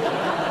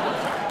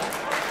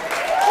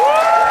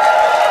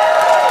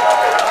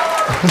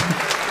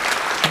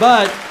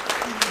 But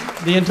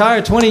the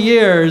entire 20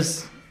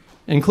 years,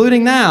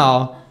 including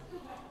now,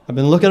 I've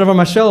been looking over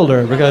my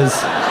shoulder because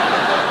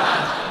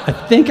I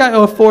think I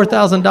owe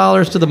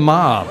 $4,000 to the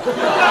mob.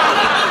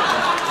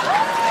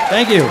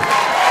 Thank you.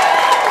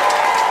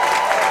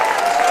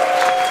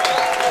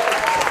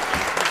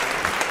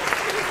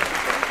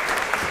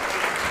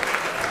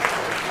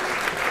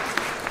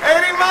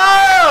 80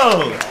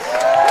 miles!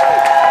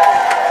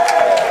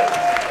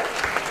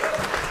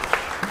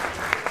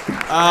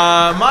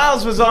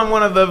 Miles was on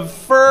one of the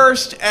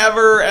first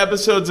ever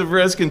episodes of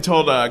Risk and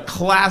told a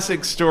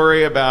classic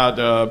story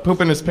about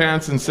pooping his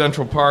pants in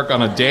Central Park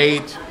on a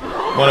date,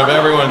 one of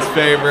everyone's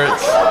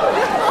favorites.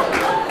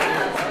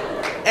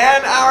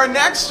 And our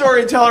next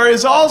storyteller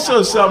is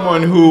also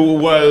someone who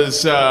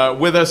was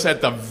with us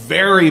at the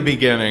very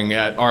beginning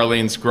at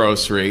Arlene's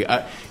Grocery.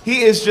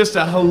 He is just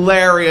a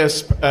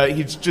hilarious,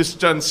 he's just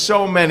done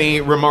so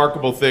many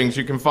remarkable things.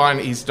 You can find,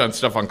 he's done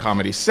stuff on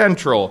Comedy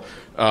Central,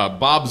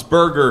 Bob's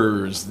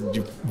Burgers,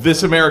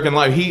 This American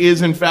Life. He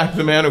is, in fact,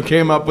 the man who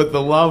came up with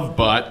the love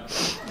butt.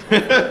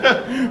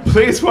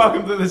 Please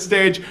welcome to the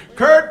stage,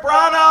 Kurt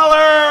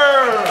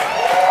Braunohler!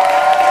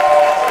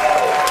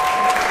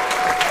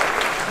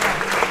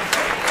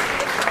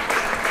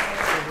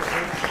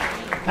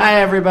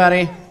 Hi,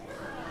 everybody.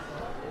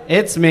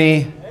 It's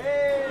me.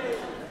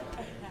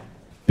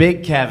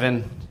 Big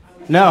Kevin.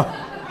 No.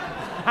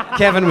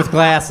 Kevin with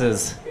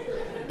glasses.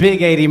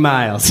 Big 80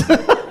 miles.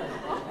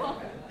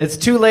 It's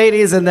 2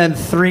 ladies and then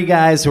 3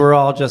 guys who are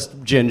all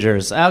just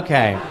gingers.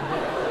 Okay.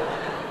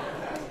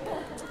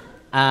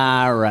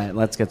 All right,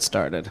 let's get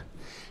started.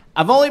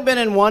 I've only been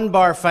in one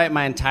bar fight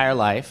my entire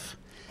life,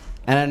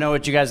 and I know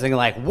what you guys are thinking,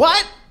 like,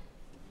 what?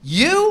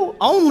 You?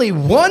 Only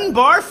one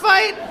bar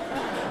fight?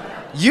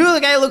 You, the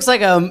guy who looks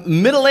like a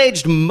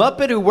middle-aged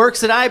Muppet who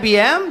works at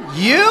IBM?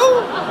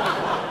 You?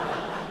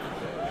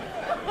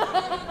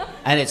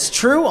 And it's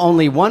true,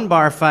 only one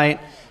bar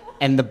fight.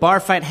 And the bar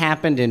fight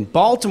happened in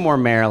Baltimore,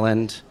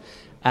 Maryland,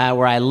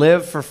 where I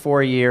lived for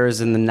 4 years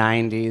in the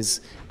 90s.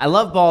 I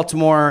love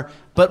Baltimore,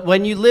 but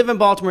when you live in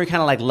Baltimore, you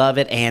kind of like love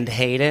it and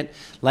hate it.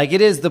 Like,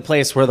 it is the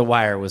place where The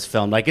Wire was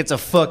filmed. Like, it's a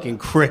fucking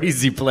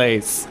crazy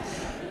place.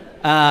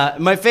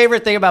 My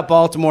favorite thing about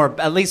Baltimore,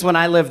 at least when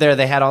I lived there,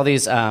 they had all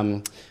these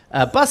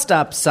bus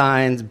stop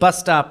signs, bus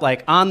stop,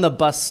 like on the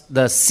bus,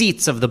 the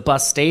seats of the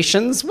bus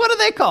stations. What are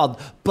they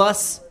called?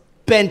 Bus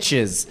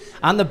benches.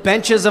 On the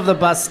benches of the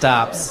bus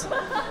stops.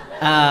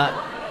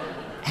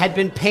 Had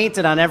been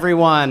painted on every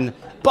one,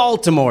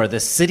 Baltimore, the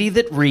city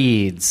that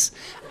reads.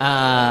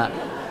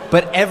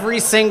 but every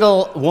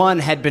single one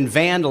had been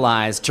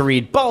vandalized to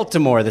read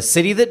Baltimore, the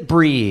city that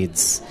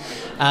breeds.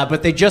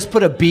 But they just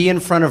put a B in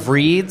front of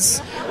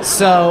reads,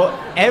 so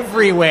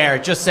everywhere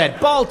just said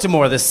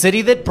Baltimore, the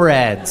city that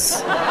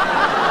breads.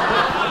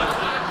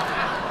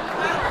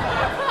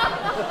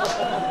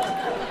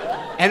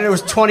 And there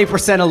was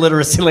 20%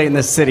 illiteracy rate in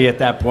the city at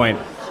that point.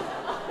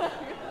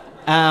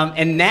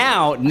 And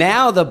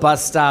now the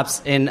bus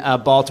stops in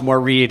Baltimore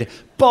read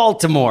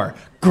Baltimore,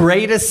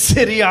 greatest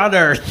city on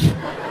earth.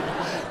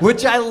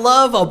 Which I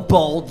love a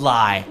bold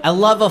lie. I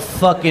love a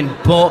fucking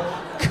bold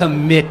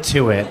commit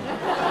to it.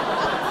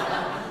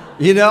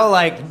 You know,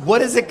 like,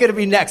 what is it going to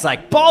be next?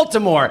 Like,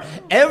 Baltimore,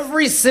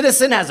 every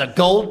citizen has a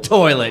gold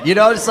toilet. You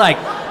know, it's like,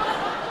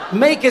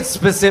 make it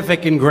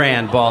specific and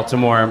grand,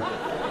 Baltimore.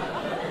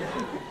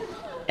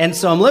 And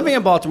so I'm living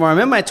in Baltimore, I'm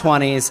in my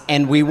 20s,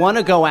 and we want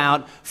to go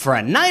out for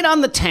a night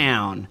on the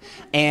town.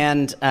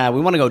 And we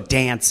want to go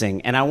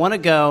dancing. And I want to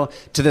go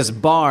to this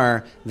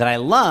bar that I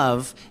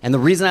love, and the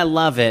reason I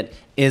love it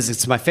is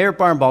it's my favorite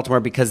bar in Baltimore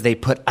because they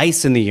put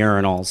ice in the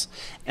urinals.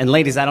 And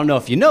ladies, I don't know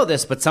if you know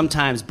this, but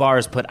sometimes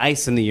bars put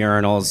ice in the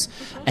urinals,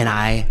 and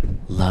I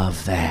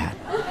love that.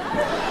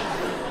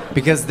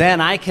 Because then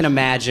I can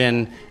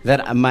imagine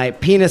that my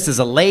penis is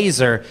a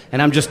laser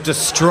and I'm just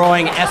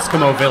destroying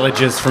Eskimo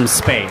villages from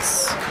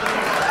space.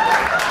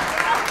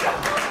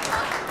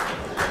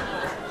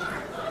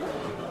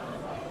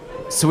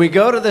 So we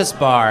go to this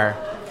bar,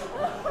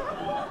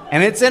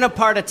 and it's in a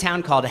part of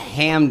town called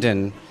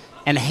Hamden.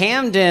 And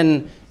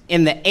Hamden,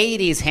 in the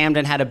 80s,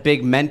 Hamden had a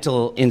big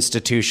mental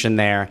institution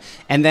there.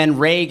 And then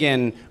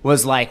Reagan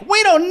was like,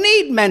 we don't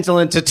need mental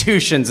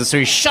institutions. And so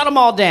he shut them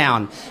all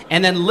down.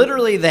 And then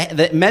literally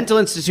the mental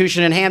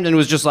institution in Hamden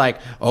was just like,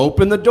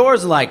 open the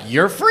doors, like,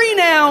 you're free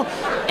now.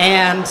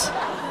 And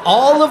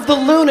all of the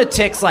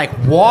lunatics like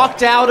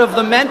walked out of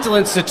the mental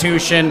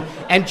institution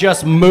and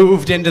just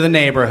moved into the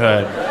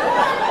neighborhood.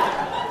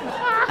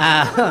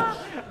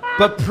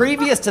 But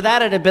previous to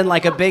that, it had been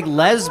like a big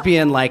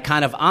lesbian, like,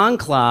 kind of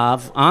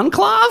enclave.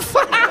 Enclave?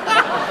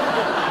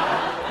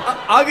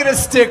 I'm gonna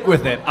stick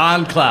with it.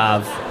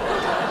 Enclave.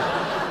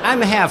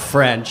 I'm half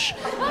French.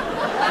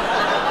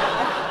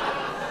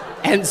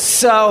 And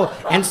so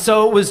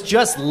it was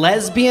just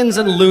lesbians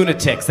and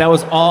lunatics. That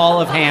was all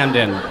of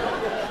Hamden.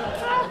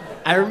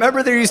 I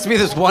remember there used to be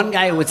this one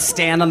guy who would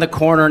stand on the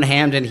corner in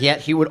Hamden.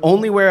 He would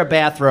only wear a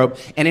bathrobe,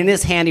 and in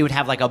his hand he would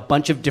have like a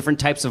bunch of different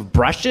types of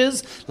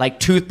brushes, like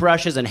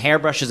toothbrushes and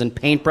hairbrushes and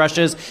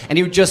paintbrushes, and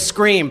he would just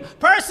scream,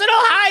 "Personal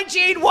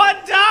hygiene, $1!"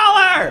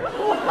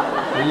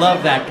 I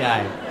love that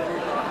guy.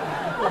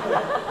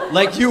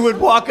 Like, you would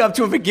walk up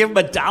to him and give him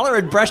 $1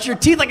 and brush your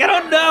teeth. Like, I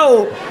don't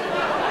know.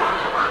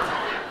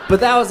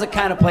 But that was the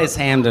kind of place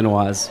Hamden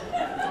was.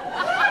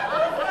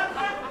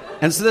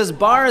 And so this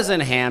bar is in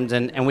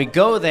Hamden, and we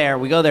go there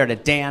to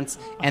dance,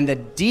 and the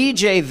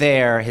DJ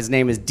there, his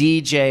name is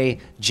DJ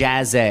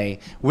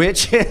Jazzy,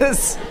 which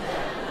is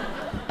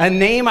a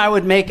name I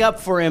would make up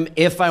for him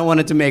if I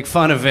wanted to make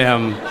fun of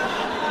him,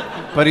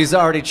 but he's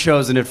already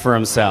chosen it for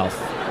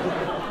himself.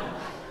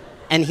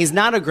 And he's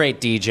not a great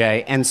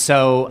DJ, and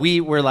so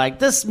we were like,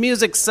 this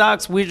music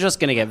sucks, we're just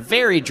gonna get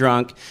very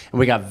drunk, and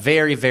we got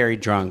very, very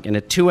drunk. And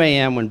at 2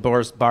 a.m. when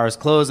bars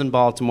close in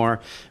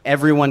Baltimore,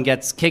 everyone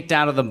gets kicked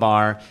out of the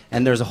bar,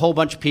 and there's a whole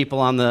bunch of people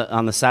on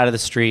the side of the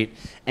street,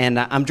 and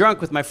I'm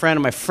drunk with my friend,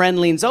 and my friend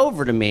leans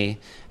over to me,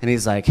 and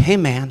he's like, hey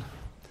man,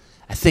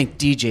 I think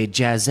DJ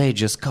Jazzy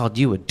just called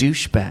you a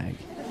douchebag.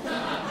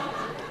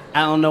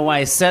 I don't know why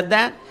he said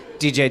that.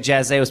 DJ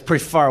Jazzy was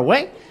pretty far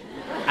away.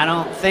 I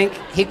don't think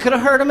he could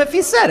have heard him if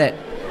he said it.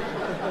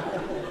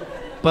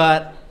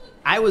 But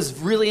I was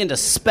really into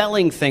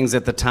spelling things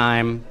at the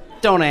time.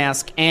 Don't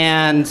ask.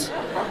 And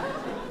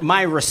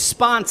my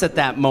response at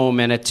that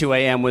moment at 2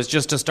 a.m. was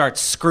just to start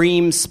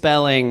scream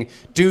spelling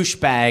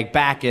douchebag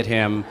back at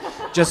him.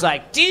 Just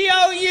like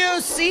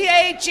D-O-U-C-H-E-B-A-G,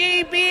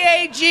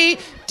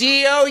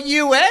 D-O-U-S-C-H-E-B-A-G.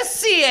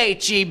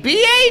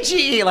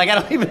 Like, I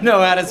don't even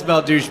know how to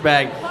spell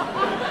douchebag.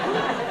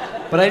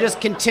 But I just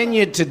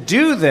continued to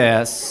do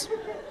this.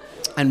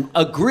 And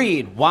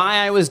agreed, why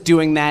I was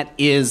doing that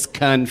is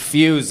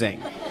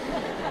confusing.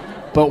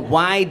 But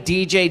why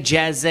DJ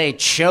Jazzy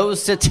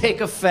chose to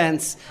take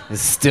offense is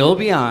still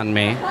beyond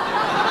me.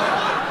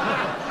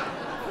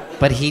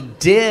 But he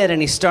did,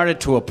 and he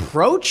started to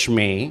approach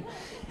me,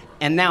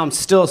 and now I'm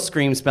still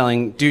scream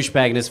spelling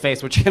douchebag in his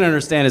face, which you can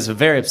understand is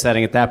very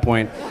upsetting at that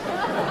point.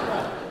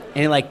 And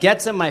he like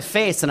gets in my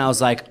face, and I was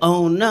like,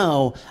 oh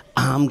no,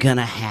 I'm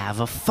gonna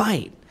have a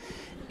fight.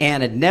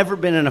 And I'd never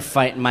been in a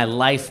fight in my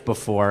life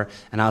before.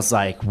 And I was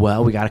like,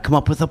 well, we got to come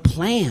up with a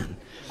plan.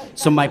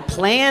 So my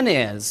plan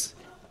is,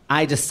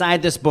 I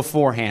decide this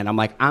beforehand. I'm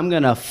like, I'm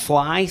going to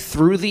fly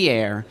through the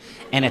air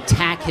and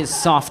attack his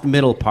soft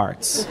middle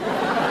parts.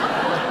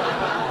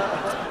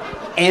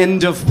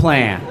 End of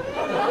plan.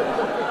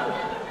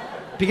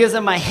 Because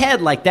in my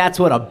head, like, that's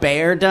what a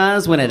bear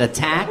does when it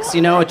attacks,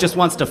 you know? It just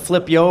wants to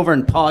flip you over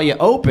and paw you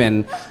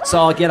open, so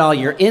I'll get all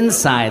your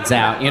insides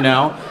out, you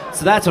know?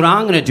 So that's what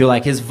I'm gonna do,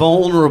 like his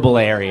vulnerable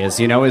areas,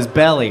 you know, his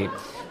belly.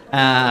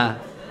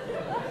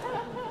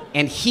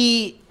 And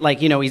he,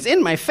 he's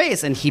in my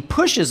face, and he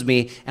pushes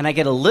me, and I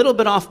get a little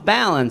bit off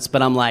balance,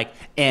 but I'm like,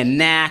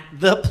 enact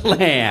the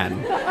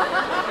plan.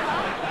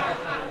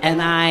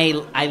 And I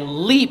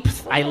leap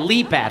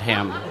at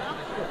him.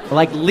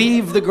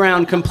 Leave the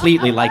ground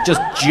completely,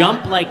 just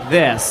jump like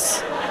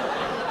this.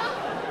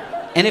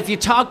 And if you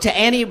talk to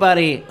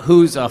anybody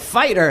who's a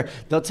fighter,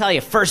 they'll tell you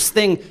first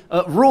thing,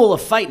 rule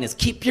of fighting is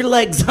keep your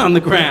legs on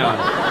the ground.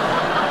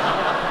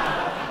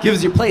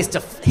 Gives you a place to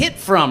hit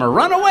from or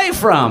run away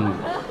from.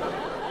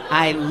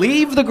 I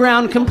leave the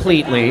ground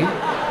completely,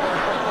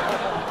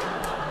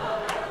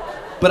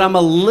 but I'm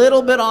a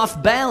little bit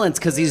off balance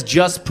because he's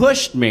just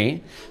pushed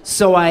me,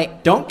 so I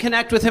don't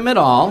connect with him at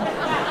all.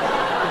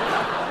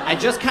 I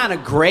just kind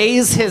of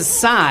graze his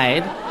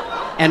side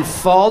and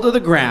fall to the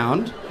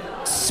ground,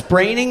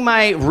 spraining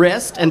my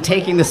wrist and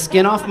taking the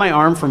skin off my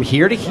arm from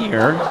here to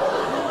here.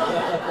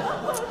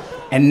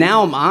 And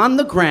now I'm on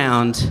the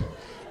ground,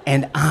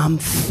 and I'm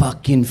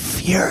fucking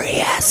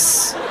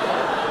furious.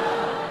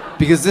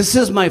 Because this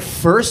is my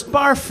first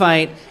bar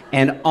fight,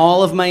 and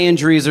all of my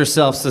injuries are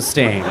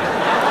self-sustained.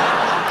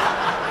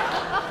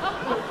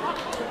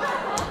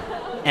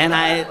 And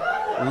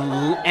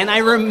I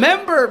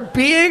remember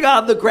being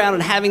on the ground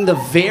and having the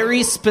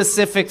very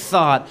specific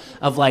thought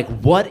of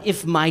what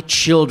if my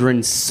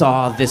children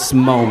saw this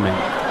moment?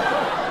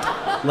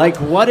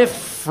 What if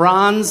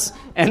Franz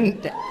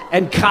and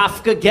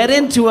Kafka get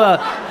into a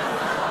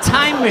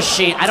time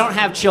machine? I don't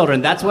have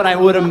children. That's what I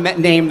would have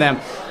named them.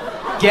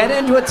 Get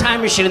into a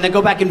time machine and then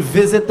go back and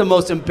visit the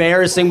most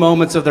embarrassing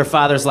moments of their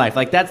father's life.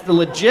 That's the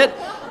legit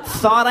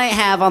thought I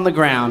have on the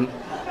ground.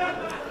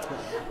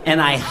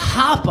 And I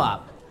hop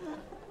up.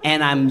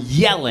 And I'm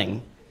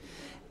yelling.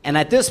 And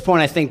at this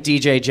point, I think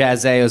DJ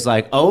Jazzy was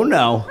like, oh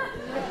no,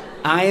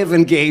 I have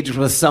engaged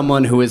with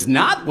someone who is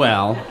not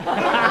well.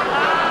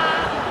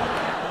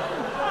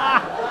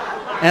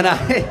 And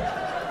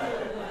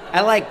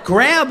I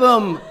grab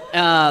him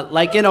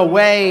in a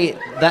way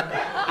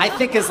that I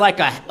think is like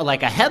a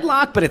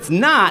headlock, but it's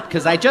not,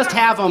 because I just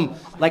have him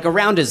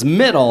around his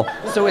middle.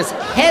 So his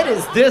head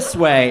is this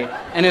way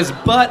and his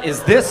butt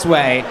is this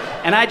way,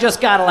 and I just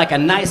got a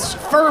nice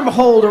firm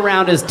hold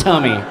around his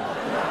tummy.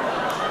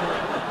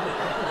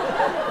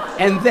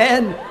 And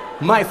then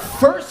my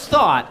first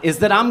thought is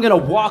that I'm gonna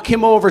walk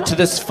him over to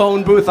this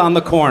phone booth on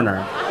the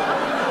corner.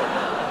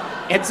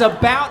 It's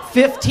about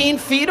 15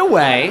 feet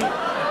away.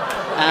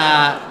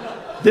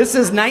 This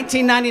is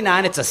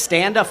 1999. It's a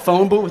stand-up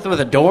phone booth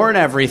with a door and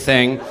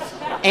everything.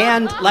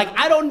 And,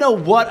 I don't know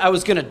what I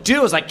was gonna do.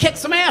 I was kick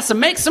some ass and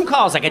make some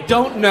calls. I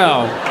don't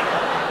know.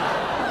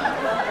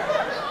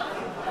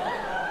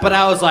 But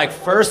I was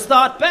first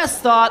thought,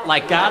 best thought,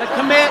 gotta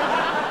commit.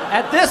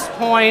 At this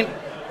point,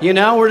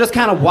 we're just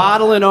kind of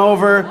waddling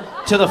over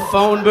to the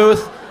phone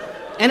booth.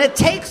 And it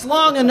takes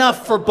long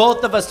enough for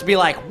both of us to be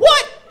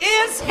what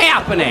is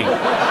happening?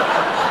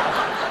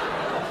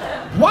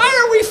 Why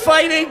are we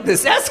fighting?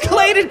 This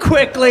escalated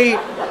quickly.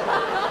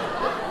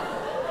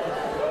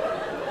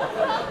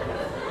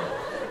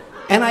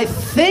 And I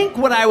think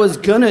what I was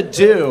gonna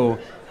do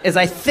is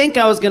I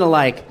was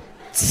gonna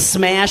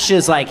smash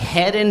his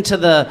head into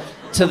the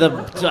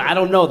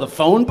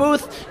phone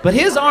booth, but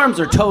his arms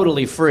are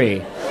totally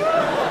free.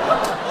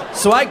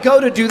 So I go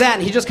to do that,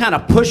 and he just kind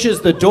of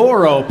pushes the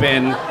door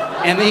open,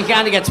 and then he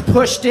kind of gets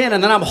pushed in,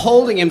 and then I'm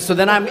holding him, so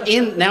then I'm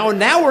in,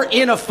 now we're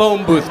in a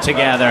phone booth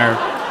together.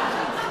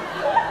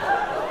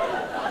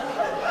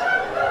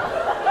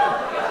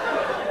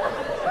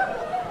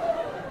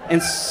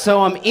 And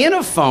so I'm in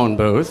a phone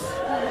booth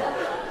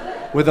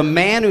with a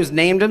man who's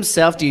named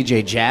himself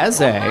DJ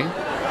Jazzy.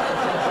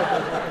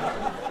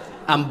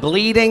 I'm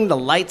bleeding, the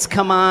lights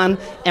come on,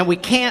 and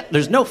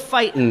there's no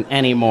fighting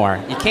anymore.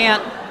 You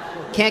can't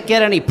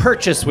get any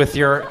purchase with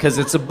because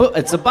it's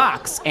a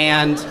box.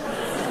 And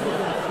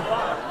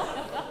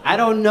I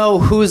don't know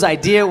whose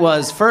idea it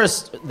was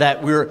first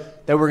that we're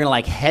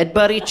gonna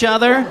headbutt each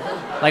other.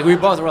 We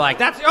both were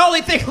that's the only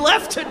thing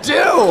left to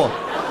do.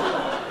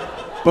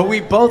 But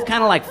we both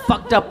kind of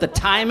fucked up the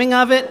timing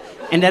of it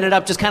and ended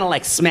up just kind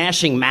of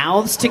smashing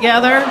mouths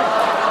together.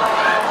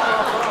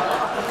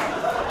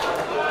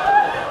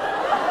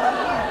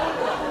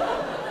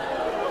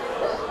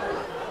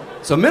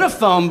 So I'm in a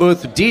phone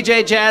booth with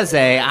DJ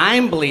Jazzy.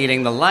 I'm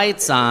bleeding, the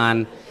lights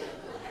on.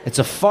 It's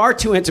a far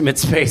too intimate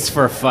space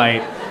for a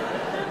fight.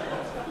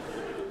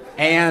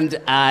 And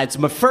it's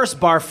my first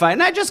bar fight,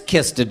 and I just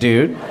kissed a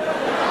dude.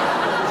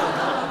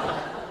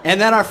 And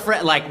then our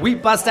friend, we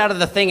bust out of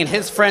the thing, and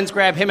his friends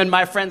grab him, and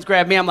my friends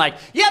grab me. I'm like,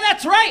 yeah,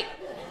 that's right.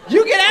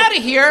 You get out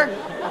of here,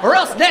 or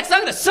else next I'm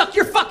gonna suck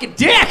your fucking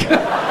dick.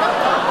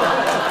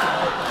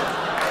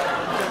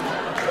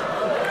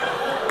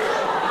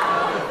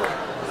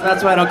 So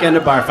that's why I don't get into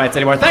bar fights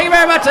anymore. Thank you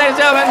very much, ladies and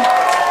gentlemen.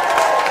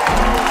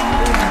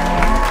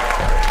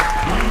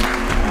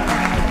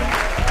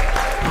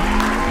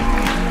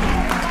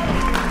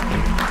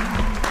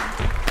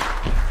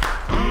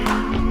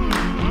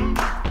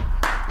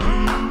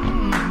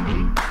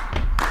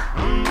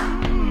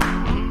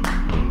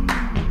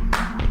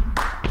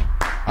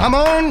 I'm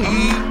on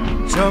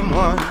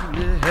someone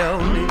to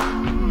help me.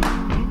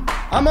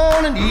 I'm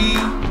gonna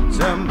need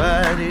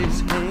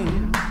somebody's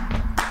hand.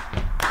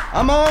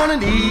 I'm gonna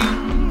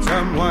need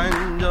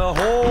someone to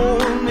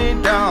hold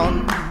me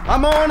down.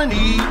 I'm gonna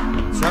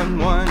need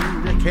someone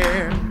to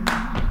care.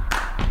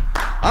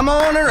 I'm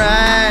gonna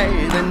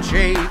rise and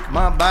shake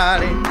my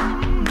body.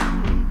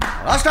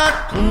 I'll start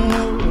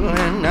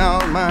pulling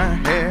out my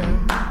hair.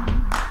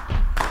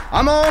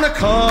 I'm gonna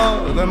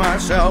cover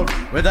myself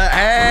with the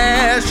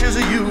ashes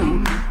of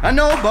you, and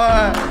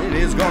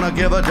nobody's gonna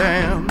give a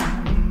damn.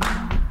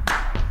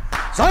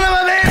 Son of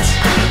a bitch,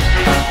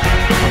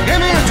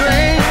 give me a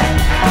drink.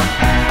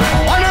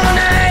 One more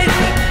night,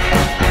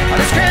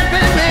 but it's can't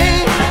be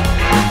me.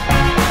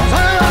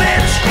 Son of a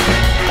bitch,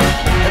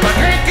 if I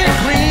can't get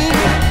clean,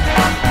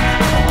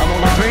 I'm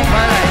gonna drink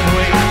my life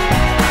away.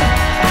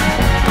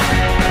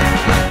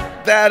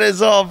 That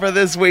is all for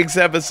this week's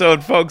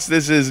episode, folks.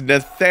 This is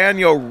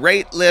Nathaniel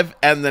Rateliff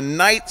and the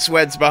Night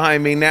Sweats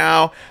behind me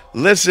now.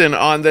 Listen,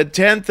 on the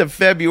 10th of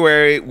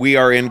February, we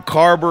are in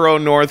Carrboro,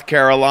 North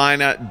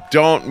Carolina.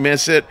 Don't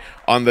miss it.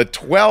 On the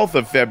 12th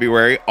of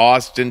February,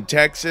 Austin,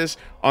 Texas.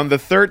 On the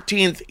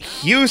 13th,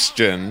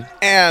 Houston.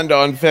 And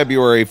on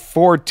February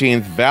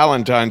 14th,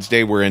 Valentine's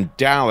Day, we're in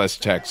Dallas,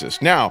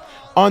 Texas. Now,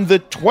 on the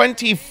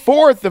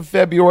 24th of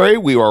February,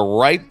 we are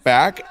right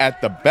back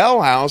at the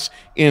Bell House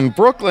in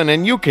Brooklyn,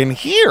 and you can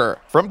hear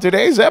from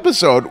today's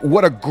episode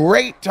what a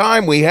great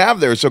time we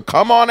have there. So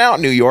come on out,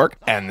 New York.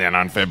 And then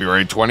on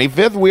February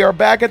 25th, we are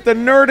back at the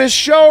Nerdist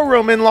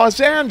Showroom in Los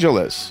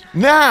Angeles.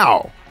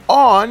 Now,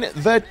 on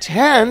the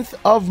 10th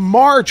of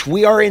March,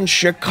 we are in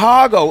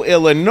Chicago,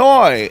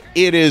 Illinois.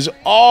 It is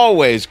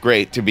always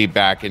great to be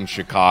back in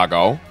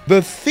Chicago.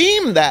 The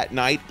theme that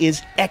night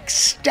is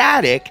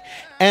ecstatic,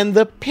 and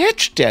the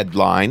pitch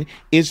deadline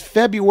is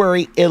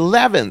February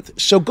 11th.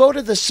 So go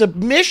to the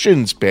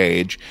submissions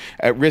page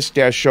at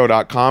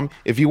risk-show.com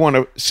if you want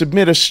to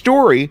submit a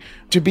story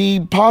to be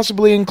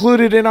possibly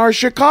included in our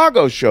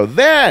Chicago show.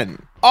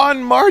 Then,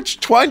 on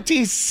March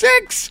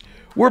 26th,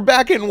 we're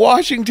back in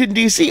Washington,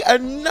 D.C.,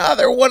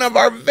 another one of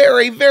our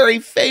very, very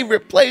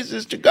favorite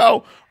places to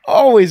go.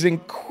 Always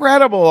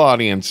incredible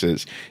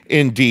audiences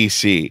in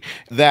D.C.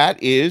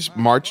 That is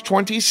March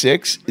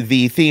 26th.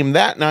 The theme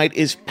that night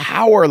is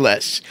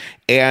Powerless,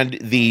 and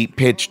the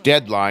pitch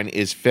deadline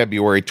is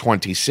February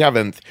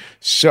 27th.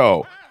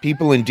 So,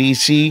 people in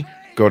D.C.,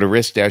 go to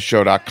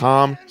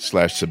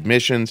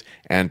risk-show.com/submissions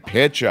and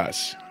pitch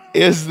us.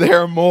 Is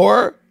there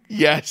more?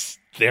 Yes,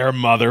 there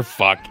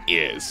motherfuck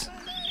is.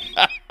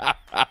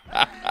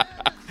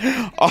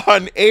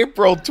 On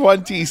April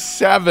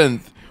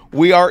 27th,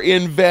 we are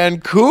in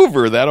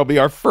Vancouver. That'll be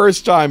our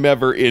first time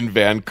ever in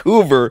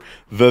Vancouver.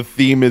 The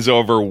theme is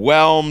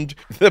Overwhelmed.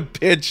 The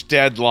pitch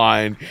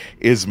deadline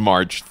is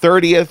March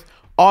 30th.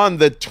 On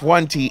the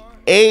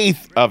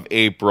 28th of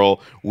April,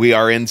 we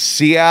are in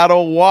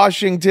Seattle,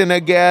 Washington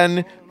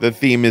again. The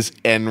theme is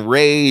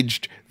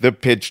Enraged. The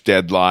pitch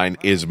deadline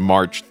is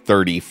March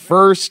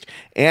 31st.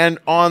 And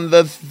on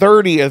the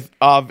 30th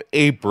of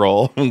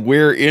April,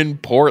 we're in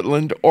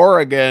Portland,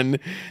 Oregon.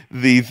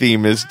 The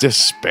theme is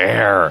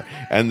Despair.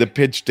 And the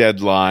pitch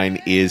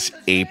deadline is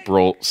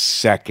April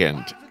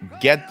 2nd.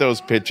 Get those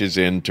pitches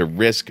in to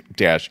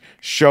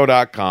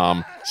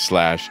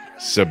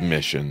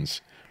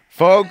risk-show.com/submissions.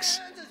 Folks,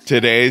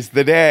 today's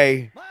the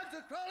day.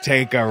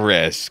 Take a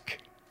risk.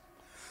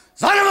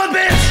 Son of a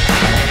bitch,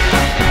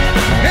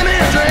 give me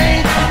a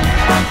drink.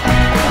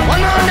 One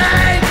more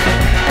night,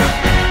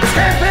 this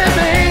can't be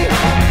me.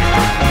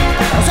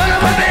 Oh, son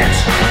of a bitch,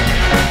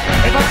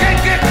 if I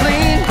can't get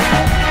clean,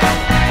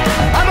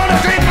 I'm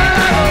gonna drink my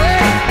life away.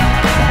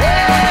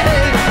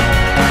 Hey,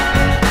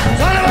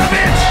 son of a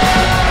bitch,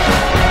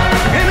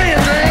 give me a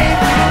drink.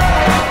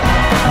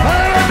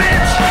 Son of a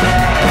bitch,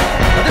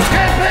 this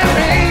can't be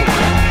me.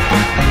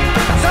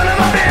 Son of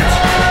a bitch,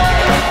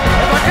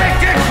 if I can't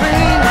get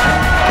clean,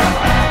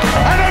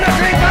 I'm gonna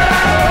drink my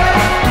life away.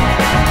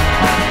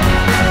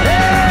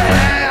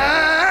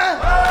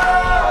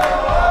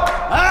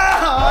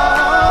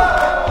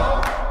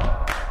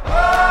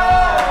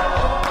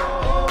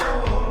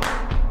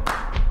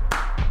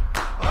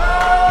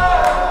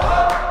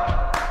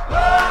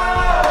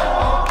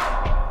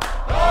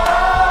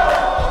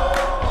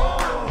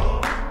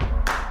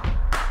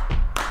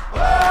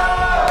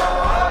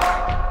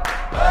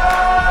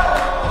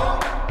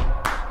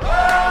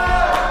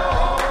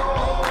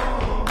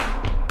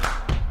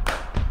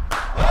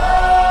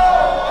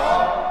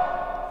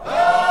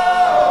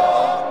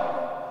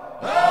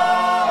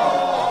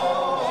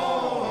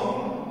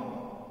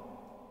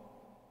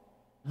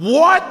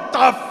 What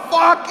the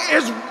fuck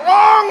is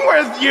wrong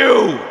with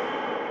you?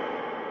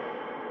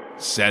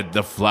 Said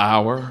the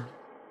flower.